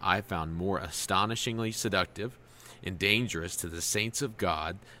America I found more astonishingly seductive and dangerous to the saints of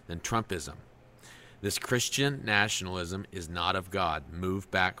God than Trumpism. This Christian nationalism is not of God. Move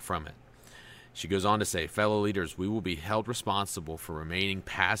back from it." She goes on to say, "Fellow leaders, we will be held responsible for remaining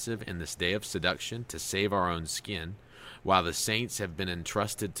passive in this day of seduction to save our own skin, while the saints have been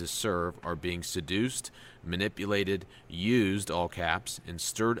entrusted to serve are being seduced, manipulated, used, all caps, and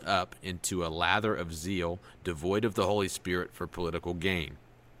stirred up into a lather of zeal devoid of the Holy Spirit for political gain."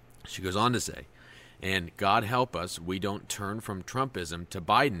 She goes on to say, "And God help us, we don't turn from Trumpism to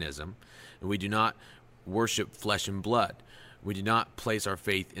Bidenism, and we do not worship flesh and blood. We do not place our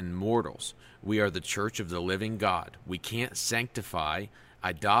faith in mortals. We are the church of the living God. We can't sanctify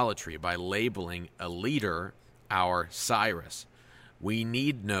idolatry by labeling a leader our Cyrus. We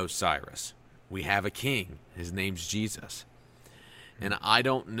need no Cyrus. We have a king. His name's Jesus. And I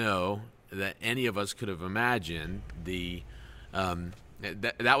don't know that any of us could have imagined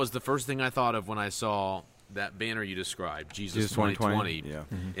that was the first thing I thought of when I saw that banner you described, Jesus 2020,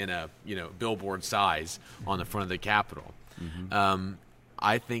 in a billboard size on the front of the Capitol.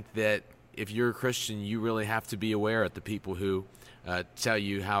 I think that if you're a Christian, you really have to be aware of the people who tell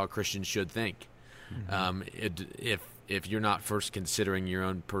you how a Christian should think. If you're not first considering your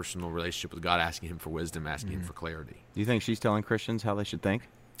own personal relationship with God, asking Him for wisdom, asking Him for clarity. Do you think she's telling Christians how they should think?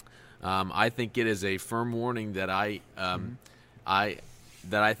 I think it is a firm warning that I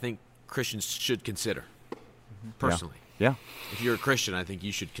think Christians should consider. Personally, yeah. If you're a Christian, I think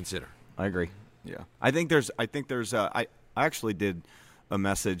you should consider. I agree. Yeah. I actually did a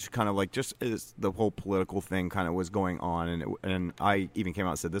message kind of like just as the whole political thing kind of was going on, and I even came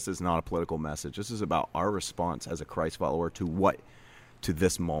out and said this is not a political message. This is about our response as a Christ follower to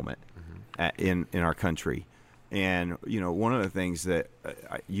this moment in our country. And one of the things that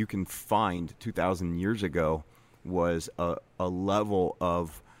you can find 2,000 years ago was a level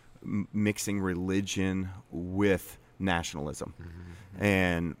of mixing religion with nationalism.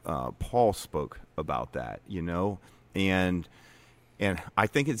 And Paul spoke about that, and I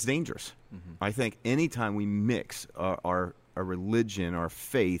think it's dangerous. I think anytime we mix our religion, our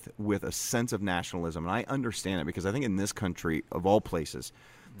faith, with a sense of nationalism, and I understand it because I think in this country, of all places,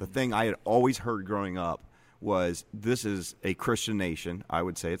 the thing I had always heard growing up was this is a Christian nation. I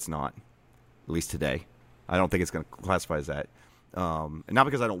would say it's not, at least today. I don't think it's going to classify as that. And not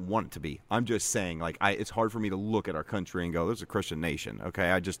because I don't want it to be. I'm just saying, it's hard for me to look at our country and go, "This is a Christian nation."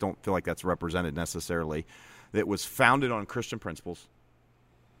 Okay, I just don't feel like that's represented necessarily. That was founded on Christian principles.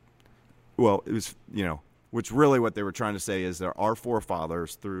 Well, it was, which really what they were trying to say is that our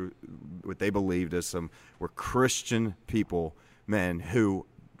forefathers, through what they believed as were Christian people, men who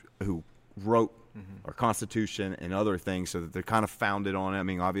wrote our Constitution and other things, so that they're kind of founded on it. I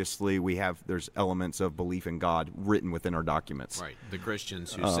mean, obviously, there's elements of belief in God written within our documents. Right. The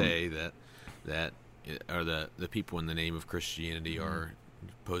Christians who say that are the people in the name of Christianity are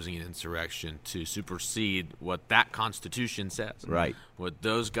posing an insurrection to supersede what that Constitution says. Right. What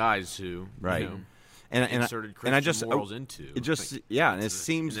those guys who inserted Christian morals into. It just and it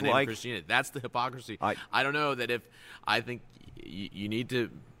seems in the name like of Christianity. That's the hypocrisy. I don't know that I think you need to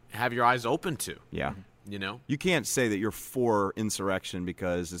have your eyes open to. Yeah. You can't say that you're for insurrection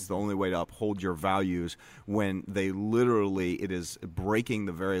because it's the only way to uphold your values when it is breaking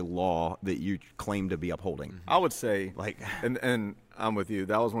the very law that you claim to be upholding. I would say, and I'm with you,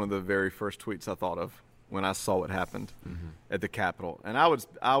 that was one of the very first tweets I thought of when I saw what happened at the Capitol. And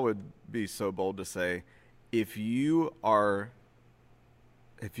I would be so bold to say, if you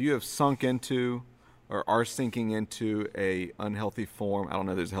have sunk into or are sinking into a unhealthy form, I don't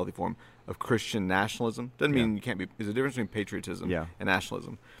know if there's a healthy form, of Christian nationalism. Doesn't mean you can't be, there's a difference between patriotism and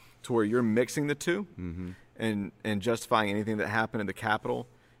nationalism, to where you're mixing the two and justifying anything that happened in the Capitol.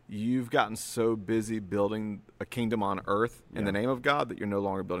 You've gotten so busy building a kingdom on earth in the name of God that you're no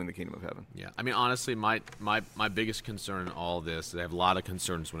longer building the kingdom of heaven. Yeah. I mean, honestly, my biggest concern in all this, I have a lot of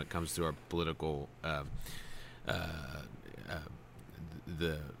concerns when it comes to our political,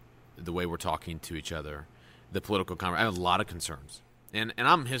 the way we're talking to each other, the political conversation. I have a lot of concerns. And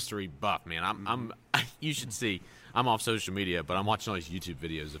I'm history buff, man. You should see, I'm off social media, but I'm watching all these YouTube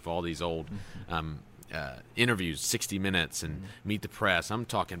videos of all these old interviews, 60 Minutes and Meet the Press. I'm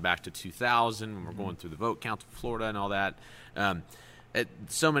talking back to 2000 when we're going through the vote count of Florida and all that.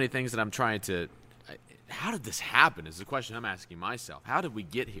 So many things that I'm trying to. How did this happen is the question I'm asking myself. How did we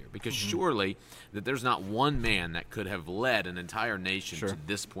get here? Because surely that there's not one man that could have led an entire nation to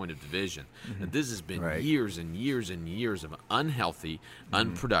this point of division. That this has been years and years and years of unhealthy,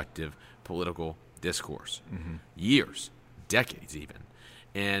 unproductive political discourse. Years, decades even.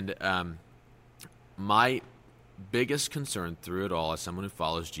 And my biggest concern through it all as someone who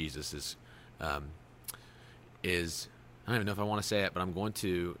follows Jesus is I don't even know if I want to say it, but I'm going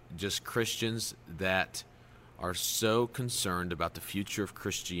to, just Christians that are so concerned about the future of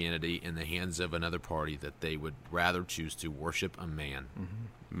Christianity in the hands of another party that they would rather choose to worship a man.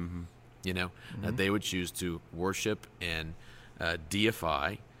 That they would choose to worship and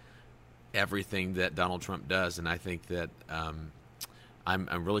deify everything that Donald Trump does. And I think that I'm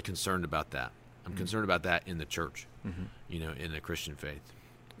really concerned about that. I'm concerned about that in the church, in the Christian faith.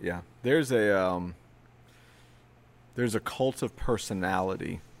 Yeah. There's a cult of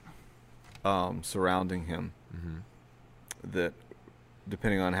personality surrounding him that,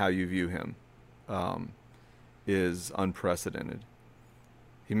 depending on how you view him, is unprecedented.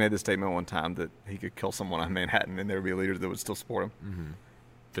 He made the statement one time that he could kill someone on Manhattan and there would be a leader that would still support him. Mm-hmm.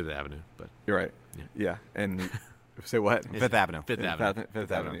 Fifth Avenue, but you're right. Yeah. And say what? Fifth Avenue.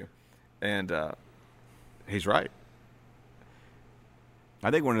 Fifth Avenue. And he's right. I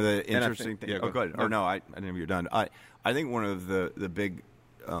think one of the interesting things. Yeah, go ahead. Or no, I didn't know you're done. I think one of the big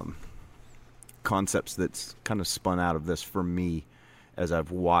concepts that's kind of spun out of this for me, as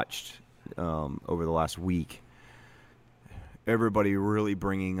I've watched over the last week, everybody really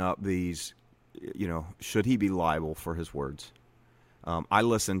bringing up these, should he be liable for his words? I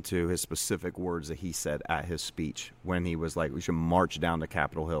listened to his specific words that he said at his speech when he was like, we should march down to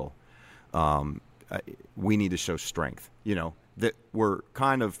Capitol Hill. We need to show strength, that we're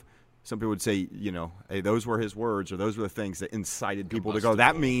kind of, some people would say, hey, those were his words, or those were the things that incited people to go.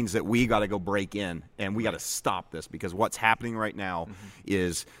 That means that we got to go break in and we got to stop this, because what's happening right now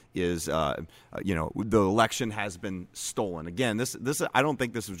is the election has been stolen. Again, this I don't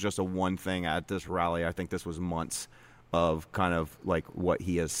think this was just a one thing at this rally. I think this was months of kind of like what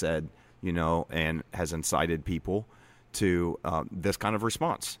he has said, and has incited people to this kind of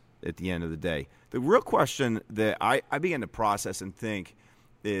response at the end of the day. The real question that I began to process and think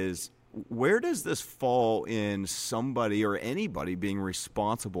is, where does this fall in somebody or anybody being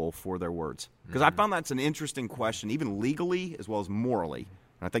responsible for their words? Because I found that's an interesting question, even legally as well as morally.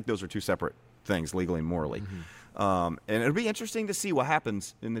 And I think those are two separate things, legally and morally. And it'll be interesting to see what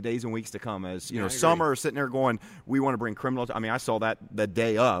happens in the days and weeks to come, as some are sitting there going, we want to bring criminal. I mean, I saw that the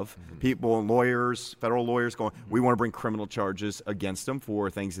day of people and lawyers, federal lawyers going, we want to bring criminal charges against him for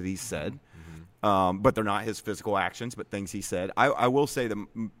things that he said. But they're not his physical actions, but things he said. I will say that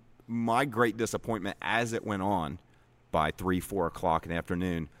my great disappointment as it went on by 3-4 o'clock in the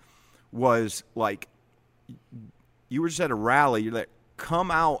afternoon was like, you were just at a rally, you're like,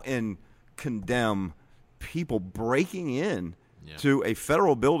 come out and condemn people breaking in to a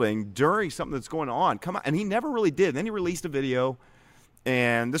federal building during something that's going on. Come on. And he never really did. Then he released a video,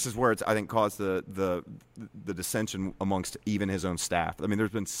 and this is where it's, I think, caused the dissension amongst even his own staff. I mean, there's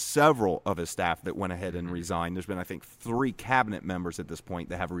been several of his staff that went ahead and resigned. There's been, I think, 3 cabinet members at this point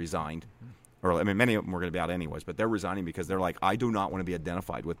that have resigned. Or, I mean, many of them were going to be out anyways, but they're resigning because they're like, I do not want to be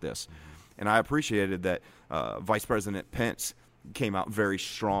identified with this. And I appreciated that Vice President Pence came out very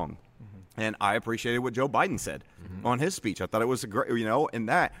strong. And I appreciated what Joe Biden said on his speech. I thought it was a great, and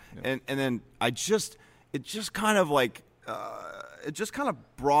that. Yeah. And then it just kind of like, it just kind of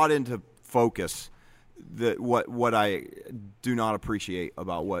brought into focus that what I do not appreciate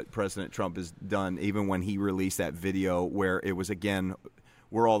about what President Trump has done, even when he released that video where it was, again,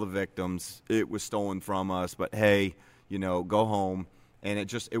 we're all the victims. It was stolen from us, but hey, go home. And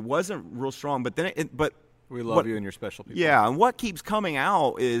it wasn't real strong. But then we love you and your special people. Yeah, and what keeps coming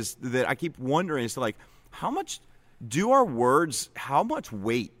out is that I keep wondering, is like, how much do our words, how much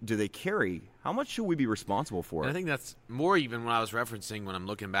weight do they carry? How much should we be responsible for? And I think that's more even what I was referencing when I'm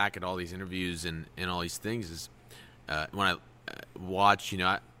looking back at all these interviews and all these things is when I watch,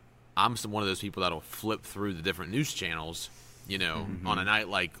 I'm one of those people that'll flip through the different news channels, on a night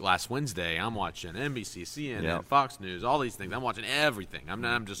like last Wednesday. I'm watching NBC, CNN, Fox News, all these things. I'm watching everything.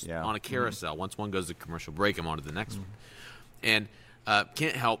 I'm just on a carousel. Once one goes to commercial break, I'm on to the next one. And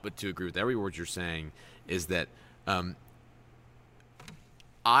can't help but to agree with every word you're saying is that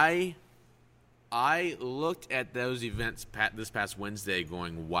I looked at those events this past Wednesday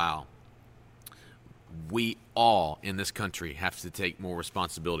going, wow, we all in this country have to take more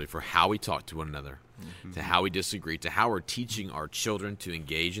responsibility for how we talk to one another, to how we disagree, to how we're teaching our children to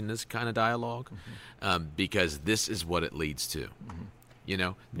engage in this kind of dialogue, because this is what it leads to.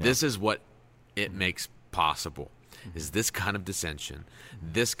 This is what it makes possible, is this kind of dissension,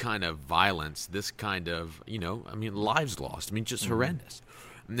 this kind of violence, this kind of, lives lost. Just horrendous.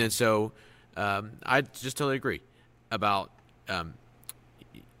 And then so I just totally agree about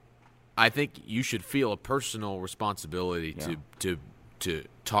I think you should feel a personal responsibility to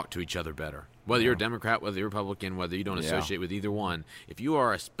talk to each other better. Whether you're a Democrat, whether you're Republican, whether you don't associate with either one, if you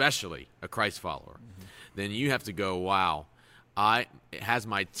are especially a Christ follower, then you have to go, wow, has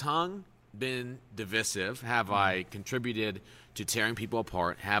my tongue been divisive? Have I contributed to tearing people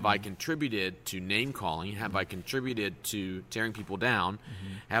apart? Have I contributed to name-calling? Have I contributed to tearing people down?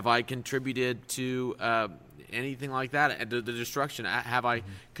 Have I contributed to anything like that, the destruction? Have I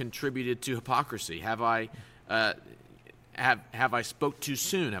contributed to hypocrisy? Have I have I spoke too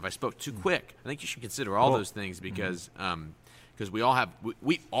soon? Have I spoke too quick? I think you should consider all those things because we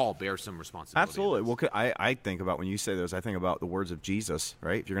all bear some responsibility. Absolutely. Well, I think about when you say those, I think about the words of Jesus,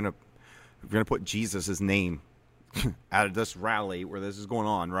 right? If you're gonna put Jesus' name at this rally where this is going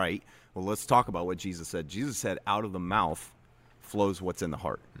on, right? Well, let's talk about what Jesus said. Jesus said, out of the mouth flows what's in the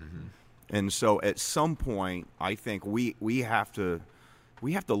heart. Mm-hmm. And so at some point, I think we have to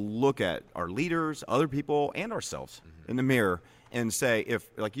look at our leaders, other people, and ourselves in the mirror and say, if,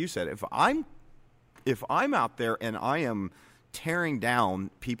 like you said, if I'm out there and I am tearing down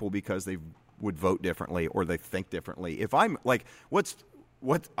people because they would vote differently or they think differently, if I'm like,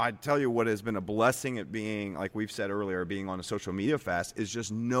 what I tell you, what has been a blessing at being, like we've said earlier, being on a social media fast is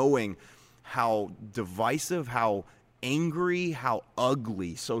just knowing how divisive, how angry, how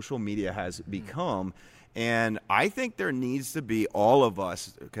ugly social media has become. And I think there needs to be all of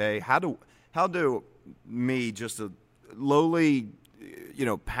us, okay? How do me, just a lowly,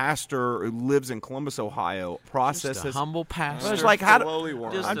 pastor who lives in Columbus, Ohio, process Just a this? humble pastor. It's like, how do, lowly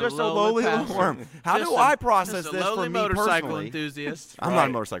worm. I'm just a lowly pastor. worm. How Just do I process just a this for lowly me motorcycle personally? enthusiast. I'm not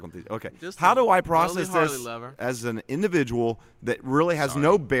a motorcycle enthusiast. Okay. Just How a do I lowly process Harley this lover. as an individual that really has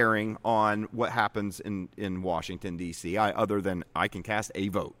no bearing on what happens in Washington, D.C., other than I can cast a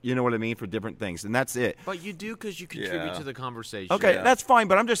vote? You know what I mean? For different things. And that's it. But you do because you contribute Yeah. to the conversation. Okay, Yeah. that's fine.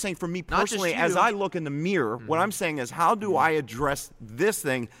 But I'm just saying for me Not just personally, you. as I look in the mirror, what I'm saying is how do I address this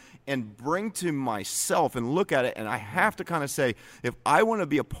thing and bring to myself and look at it, and I have to kind of say, if I want to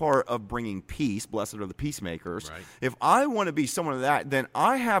be a part of bringing peace, blessed are the peacemakers, Right. if I want to be someone of that, then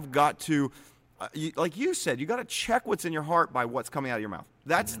I have got to, like you said, you got to check what's in your heart by what's coming out of your mouth.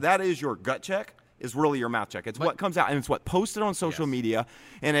 That is your gut check, is really your mouth check. It's what comes out, and it's what posted on social media,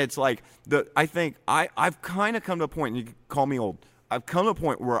 and it's like, I think I've kind of come to a point, and you can call me old, I've come to a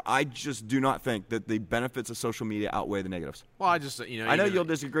point where I just do not think that the benefits of social media outweigh the negatives. Well, I just, I know you'll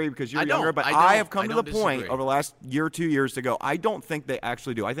disagree because you're I don't. younger, but I I don't. have come I to the don't point disagree. over the last year or 2 years to go, I don't think they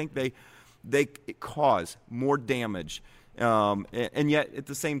actually do. I think they cause more damage. And yet, at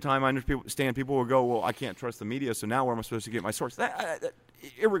the same time, I understand people will go, well, I can't trust the media, so now where am I supposed to get my source?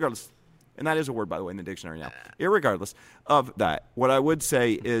 Irregardless, and that is a word, by the way, in the dictionary now. Irregardless of that, what I would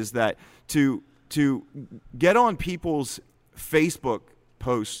say is that to get on people's Facebook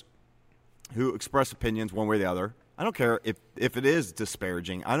posts who express opinions one way or the other, I don't care if it is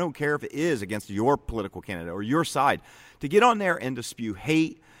disparaging. I don't care if it is against your political candidate or your side. To get on there and to spew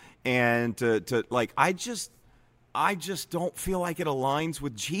hate and to like, I just don't feel like it aligns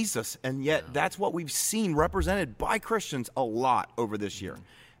with Jesus. And yet that's what we've seen represented by Christians a lot over this year.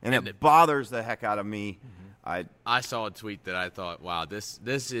 And it bothers the heck out of me. I saw a tweet that I thought, wow, this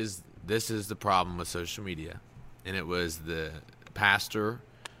is the problem with social media. And it was the pastor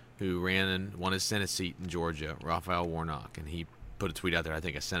who ran and won his Senate seat in Georgia, Raphael Warnock, and he put a tweet out there. I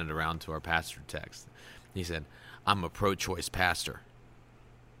think I sent it around to our pastor text. He said, "I'm a pro-choice pastor,"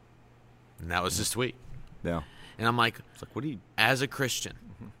 and that was his tweet. Yeah. And I'm like, It's like, what do you? as a Christian,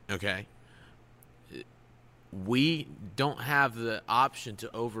 okay, we don't have the option to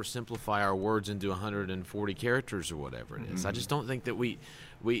oversimplify our words into 140 characters or whatever it is. I just don't think that we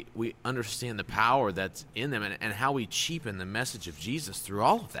understand the power that's in them and how we cheapen the message of Jesus through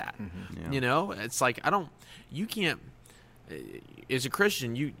all of that. Yeah. It's like you can't, as a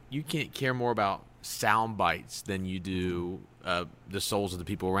Christian, you can't care more about sound bites than you do the souls of the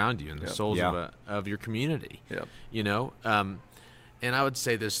people around you and the souls of your community. Yep. And I would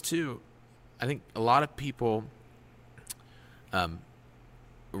say this too. I think a lot of people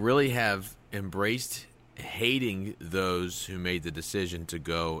really have embraced hating those who made the decision to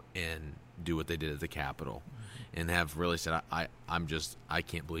go and do what they did at the Capitol, and have really said, I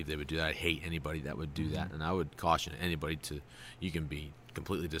can't believe they would do that. I hate anybody that would do that. And I would caution anybody you can be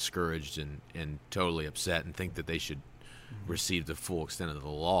completely discouraged and totally upset and think that they should receive the full extent of the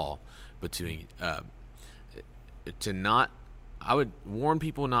law, but I would warn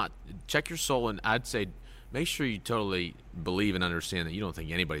people not check your soul, and I'd say make sure you totally believe and understand that you don't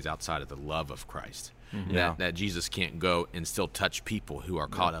think anybody's outside of the love of Christ. Yeah. That Jesus can't go and still touch people who are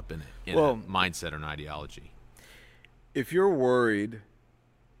caught up in a mindset or an ideology. If you're worried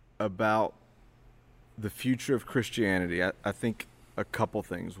about the future of Christianity, I think a couple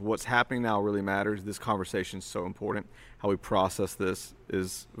things. What's happening now really matters. This conversation is so important. How we process this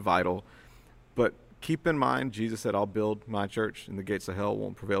is vital. But keep in mind, Jesus said, I'll build my church and the gates of hell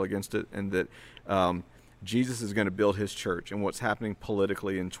won't prevail against it, and that Jesus is going to build his church. And what's happening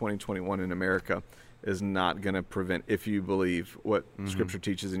politically in 2021 in America is not going to prevent, if you believe what Scripture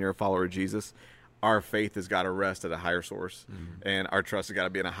teaches and you're a follower of Jesus, our faith has got to rest at a higher source, and our trust has got to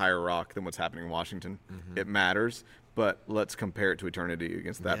be in a higher rock than what's happening in Washington. It matters, but let's compare it to eternity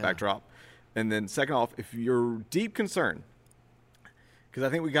against that backdrop. And then second off, if you're deep concerned, because I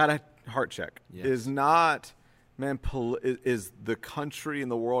think we got a heart check, is not man, is the country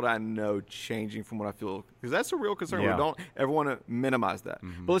and the world I know changing from what I feel? Because that's a real concern. Yeah. We don't ever want to minimize that.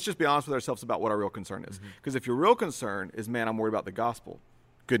 But let's just be honest with ourselves about what our real concern is. Because if your real concern is, man, I'm worried about the gospel,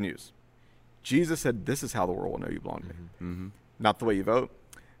 good news. Jesus said, this is how the world will know you belong to me. Not the way you vote,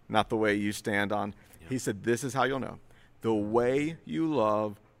 not the way you stand on. He said, this is how you'll know. The way you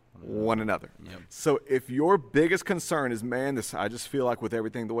love one another. So if your biggest concern is, man, I just feel like with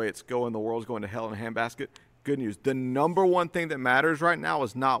everything the way it's going, the world's going to hell in a handbasket, good news. The number one thing that matters right now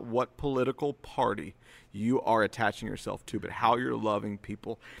is not what political party you are attaching yourself to, but how you're loving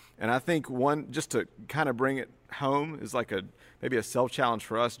people. And I think just to kind of bring it home is like maybe a self-challenge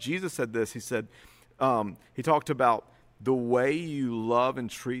for us. Jesus said this. He said, he talked about the way you love and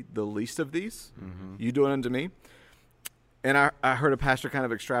treat the least of these, you do it unto me. And I heard a pastor kind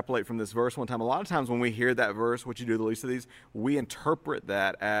of extrapolate from this verse one time. A lot of times when we hear that verse, what you do the least of these, we interpret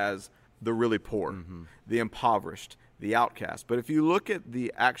that as the really poor, the impoverished, the outcast. But if you look at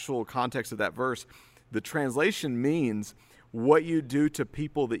the actual context of that verse, the translation means what you do to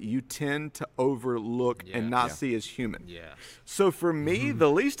people that you tend to overlook and not see as human. So for me, the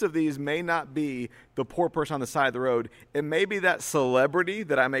least of these may not be the poor person on the side of the road. It may be that celebrity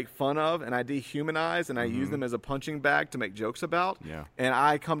that I make fun of and I dehumanize and I use them as a punching bag to make jokes about. And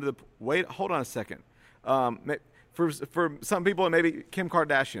I come to hold on a second. For some people, it may be Kim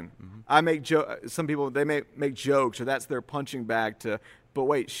Kardashian. I make some people, they may make jokes, or that's their punching bag to. But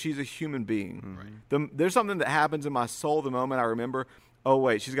wait, she's a human being. There's something that happens in my soul the moment I remember, oh,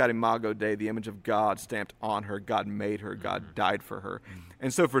 wait, she's got Imago Dei, the image of God stamped on her. God made her. God died for her.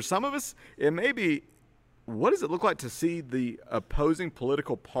 And so for some of us, it may be, what does it look like to see the opposing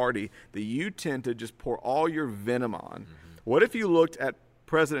political party that you tend to just pour all your venom on? What if you looked at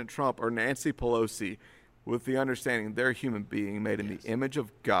President Trump or Nancy Pelosi with the understanding they're a human being made in the image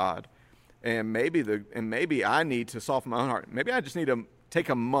of God, and maybe I need to soften my own heart. Maybe I just need to take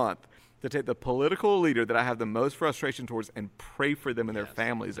a month to take the political leader that I have the most frustration towards and pray for them and their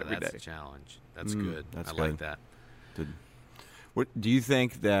families every day. That's a challenge. That's good. That's I good. like that. What do you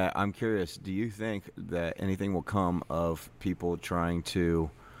think that? I'm curious. Do you think that anything will come of people trying to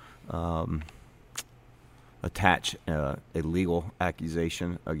attach a legal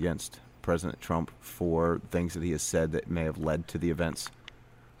accusation against President Trump for things that he has said that may have led to the events?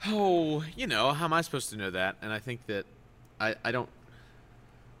 Oh, how am I supposed to know that? And I think that I don't.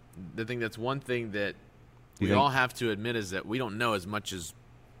 I think that's one thing that we all have to admit is that we don't know as much as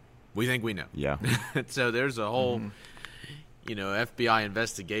we think we know. Yeah. So there's a whole, FBI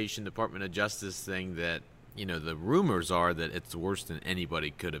investigation, Department of Justice thing that, the rumors are that it's worse than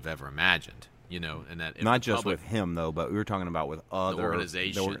anybody could have ever imagined. And that if not just with him though, but we were talking about with other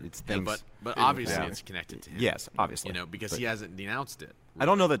organizations. It's things, but obviously it's connected to him. Yes, obviously. Because he hasn't denounced it. I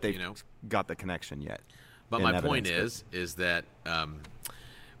don't know that they've got the connection yet. But my point is that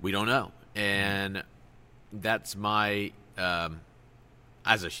we don't know, and that's my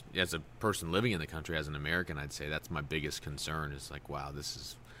as a person living in the country, as an American, I'd say that's my biggest concern. Is like, wow,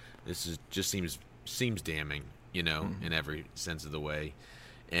 this is just seems damning, in every sense of the way.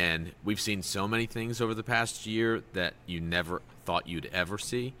 And we've seen so many things over the past year that you never thought you'd ever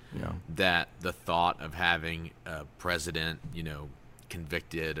see. Yeah. That the thought of having a president,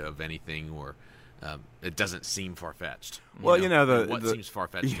 convicted of anything or it doesn't seem far-fetched. Well, what seems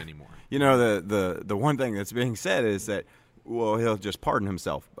far-fetched anymore? The one thing that's being said is that, well, he'll just pardon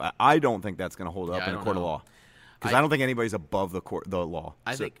himself. I don't think that's going to hold up in a court of law, because I don't think anybody's above the law.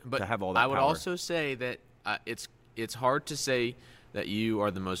 I think, but to have all that I would power. also say that it's hard to say that you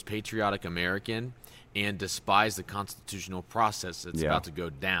are the most patriotic American and despise the constitutional process that's about to go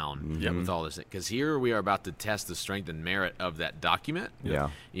down with all this. Because here we are about to test the strength and merit of that document,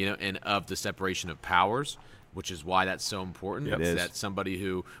 and of the separation of powers, which is why that's so important. It is. That somebody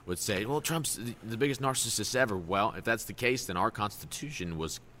who would say, well, Trump's the biggest narcissist ever. Well, if that's the case, then our Constitution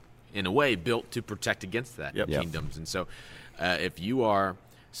was, in a way, built to protect against that kingdoms. And so if you are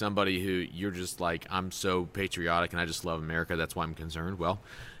somebody who you're just like, I'm so patriotic and I just love America, that's why I'm concerned. Well,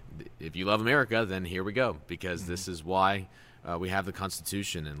 if you love America, then here we go, because this is why we have the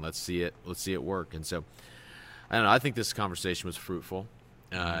Constitution, and let's see it work. And so, I don't know. I think this conversation was fruitful,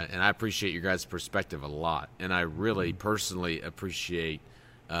 and I appreciate your guys' perspective a lot, and I really personally appreciate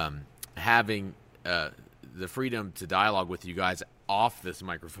having the freedom to dialogue with you guys off this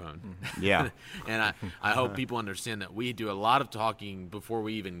microphone. Yeah. And I hope people understand that we do a lot of talking before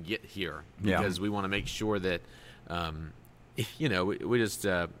we even get here, because we want to make sure that, we just,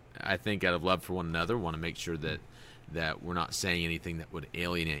 I think out of love for one another, want to make sure that we're not saying anything that would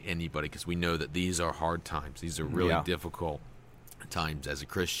alienate anybody, because we know that these are hard times. These are really difficult times as a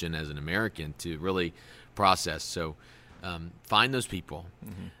Christian, as an American, to really process. So find those people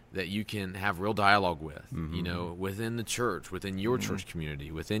that you can have real dialogue with, you know, within the church, within your church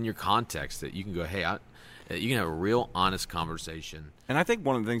community, within your context, that you can go, hey, you can have a real honest conversation. And I think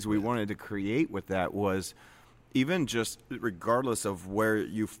one of the things we wanted to create with that was, even just regardless of where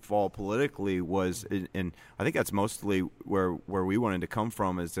you fall politically, was, and I think that's mostly where we wanted to come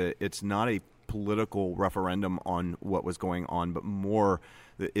from, is that it's not a political referendum on what was going on, but more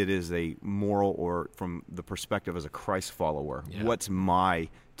that it is a moral, or from the perspective as a Christ follower, what's my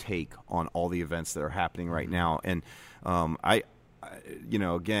take on all the events that are happening right now. And I you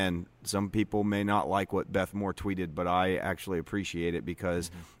know, again, some people may not like what Beth Moore tweeted, but I actually appreciate it,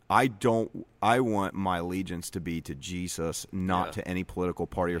 because I want my allegiance to be to Jesus, not to any political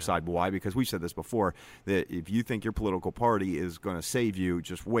party or side. Why? Because we've said this before, that if you think your political party is going to save you,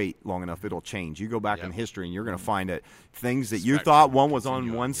 just wait long enough, it'll change. You go back in history and you're going to find that things that you thought one was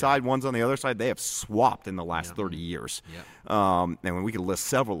on one side, one's on the other side, they have swapped in the last 30 years. And we could list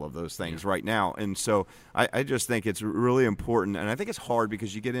several of those things right now. And so I just think it's really important, and I think it's hard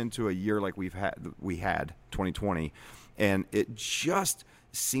because you get into a year like we had 2020, and it just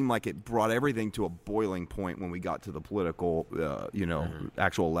seemed like it brought everything to a boiling point when we got to the political,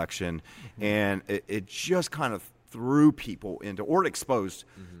 actual election, and it just kind of threw people into, or it exposed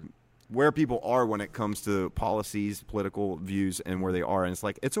where people are when it comes to policies, political views, and where they are. And it's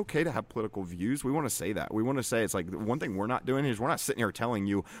like, it's okay to have political views. We want to say that. We want to say, it's like, one thing we're not doing is we're not sitting here telling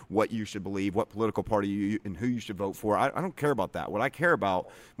you what you should believe, what political party and who you should vote for. I don't care about that. What I care about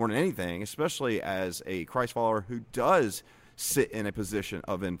more than anything, especially as a Christ follower who does sit in a position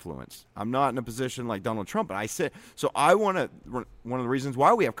of influence. I'm not in a position like Donald Trump, but I sit. So I want to, one of the reasons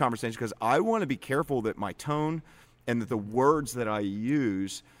why we have conversations, because I want to be careful that my tone and that the words that I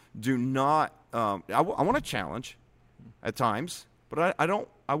use do not, I want to challenge at times, but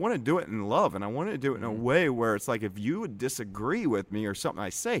I want to do it in love, and I want to do it in a way where it's like, if you would disagree with me or something I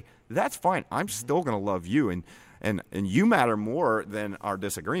say, that's fine. I'm still going to love you, and you matter more than our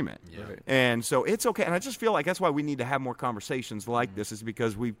disagreement. And so it's okay. And I just feel like that's why we need to have more conversations like this, is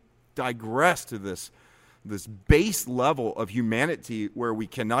because we digress to this base level of humanity where we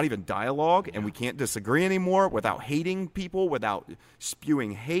cannot even dialogue and we can't disagree anymore without hating people, without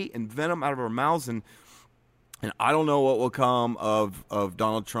spewing hate and venom out of our mouths. And I don't know what will come of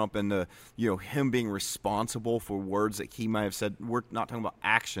Donald Trump and him being responsible for words that he might have said. We're not talking about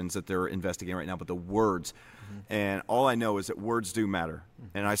actions that they're investigating right now, but the words. And all I know is that words do matter.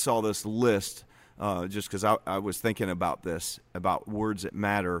 And I saw this list just because I was thinking about this, about words that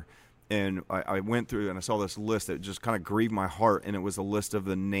matter. And I went through and I saw this list that just kind of grieved my heart. And it was a list of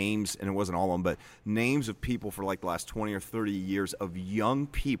the names, and it wasn't all of them, but names of people for like the last 20 or 30 years of young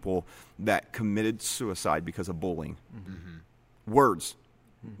people that committed suicide because of bullying. Words.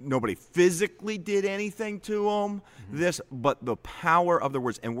 Nobody physically did anything to them, but the power of the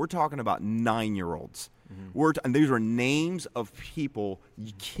words. And we're talking about 9-year-olds. And these were names of people,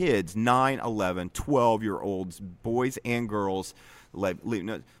 kids, 9, 11, 12-year-olds, boys and girls,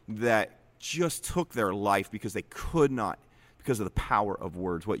 that just took their life because they could not, because of the power of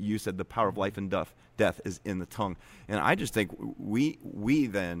words. What you said, the power of life and death is in the tongue. And I just think we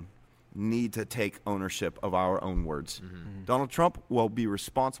then need to take ownership of our own words. Donald Trump will be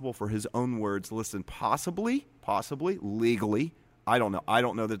responsible for his own words. Listen, possibly, legally. I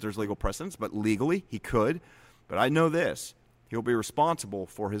don't know that there's legal precedence, but legally he could. But I know this: he'll be responsible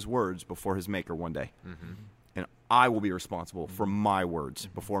for his words before his maker one day. And I will be responsible for my words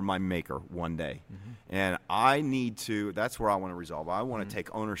before my maker one day. And I need to, that's where I want to resolve. I want to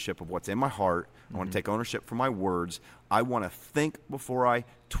take ownership of what's in my heart. I want to take ownership for my words. I want to think before I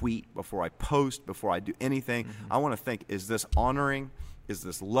tweet, before I post, before I do anything. I want to think, is this honoring? Is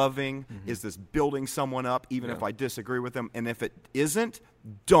this loving? Is this building someone up, even if I disagree with them? And if it isn't,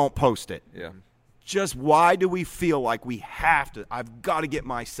 don't post it. Just why do we feel like we have to? I've got to get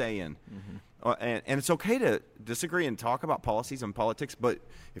my say in. And it's okay to disagree and talk about policies and politics, but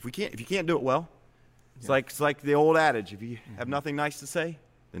if you can't do it well, it's like the old adage: if you have nothing nice to say,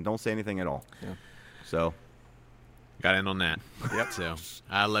 then don't say anything at all. So, got in on that. So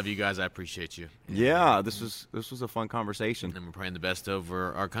I love you guys. I appreciate you. Yeah, this was a fun conversation, and we're praying the best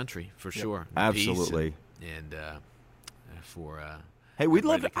over our country for sure. Absolutely. Peace and for hey, we'd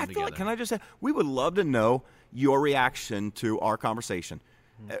love to. I feel like, can I just say, we would love to know your reaction to our conversation.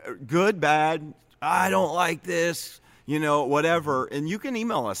 Good, bad, I don't like this, whatever. And you can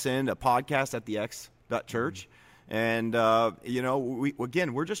email us in at podcast@thex.church. And,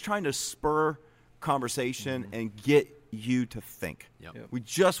 we're just trying to spur conversation and get you to think. Yep. Yep. We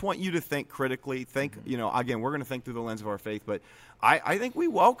just want you to think critically. Think, again, we're going to think through the lens of our faith, but I think we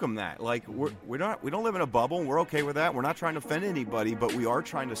welcome that. Like we don't live in a bubble, and we're okay with that. We're not trying to offend anybody, but we are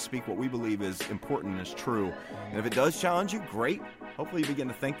trying to speak what we believe is important and is true. And if it does challenge you, great. Hopefully you begin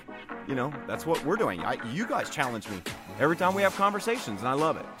to think, that's what we're doing. You guys challenge me every time we have conversations, and I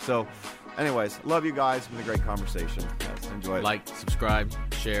love it. So anyways, love you guys. It's been a great conversation. Yes, enjoy it. Like, subscribe,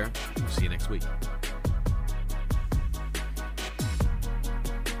 share. We'll see you next week.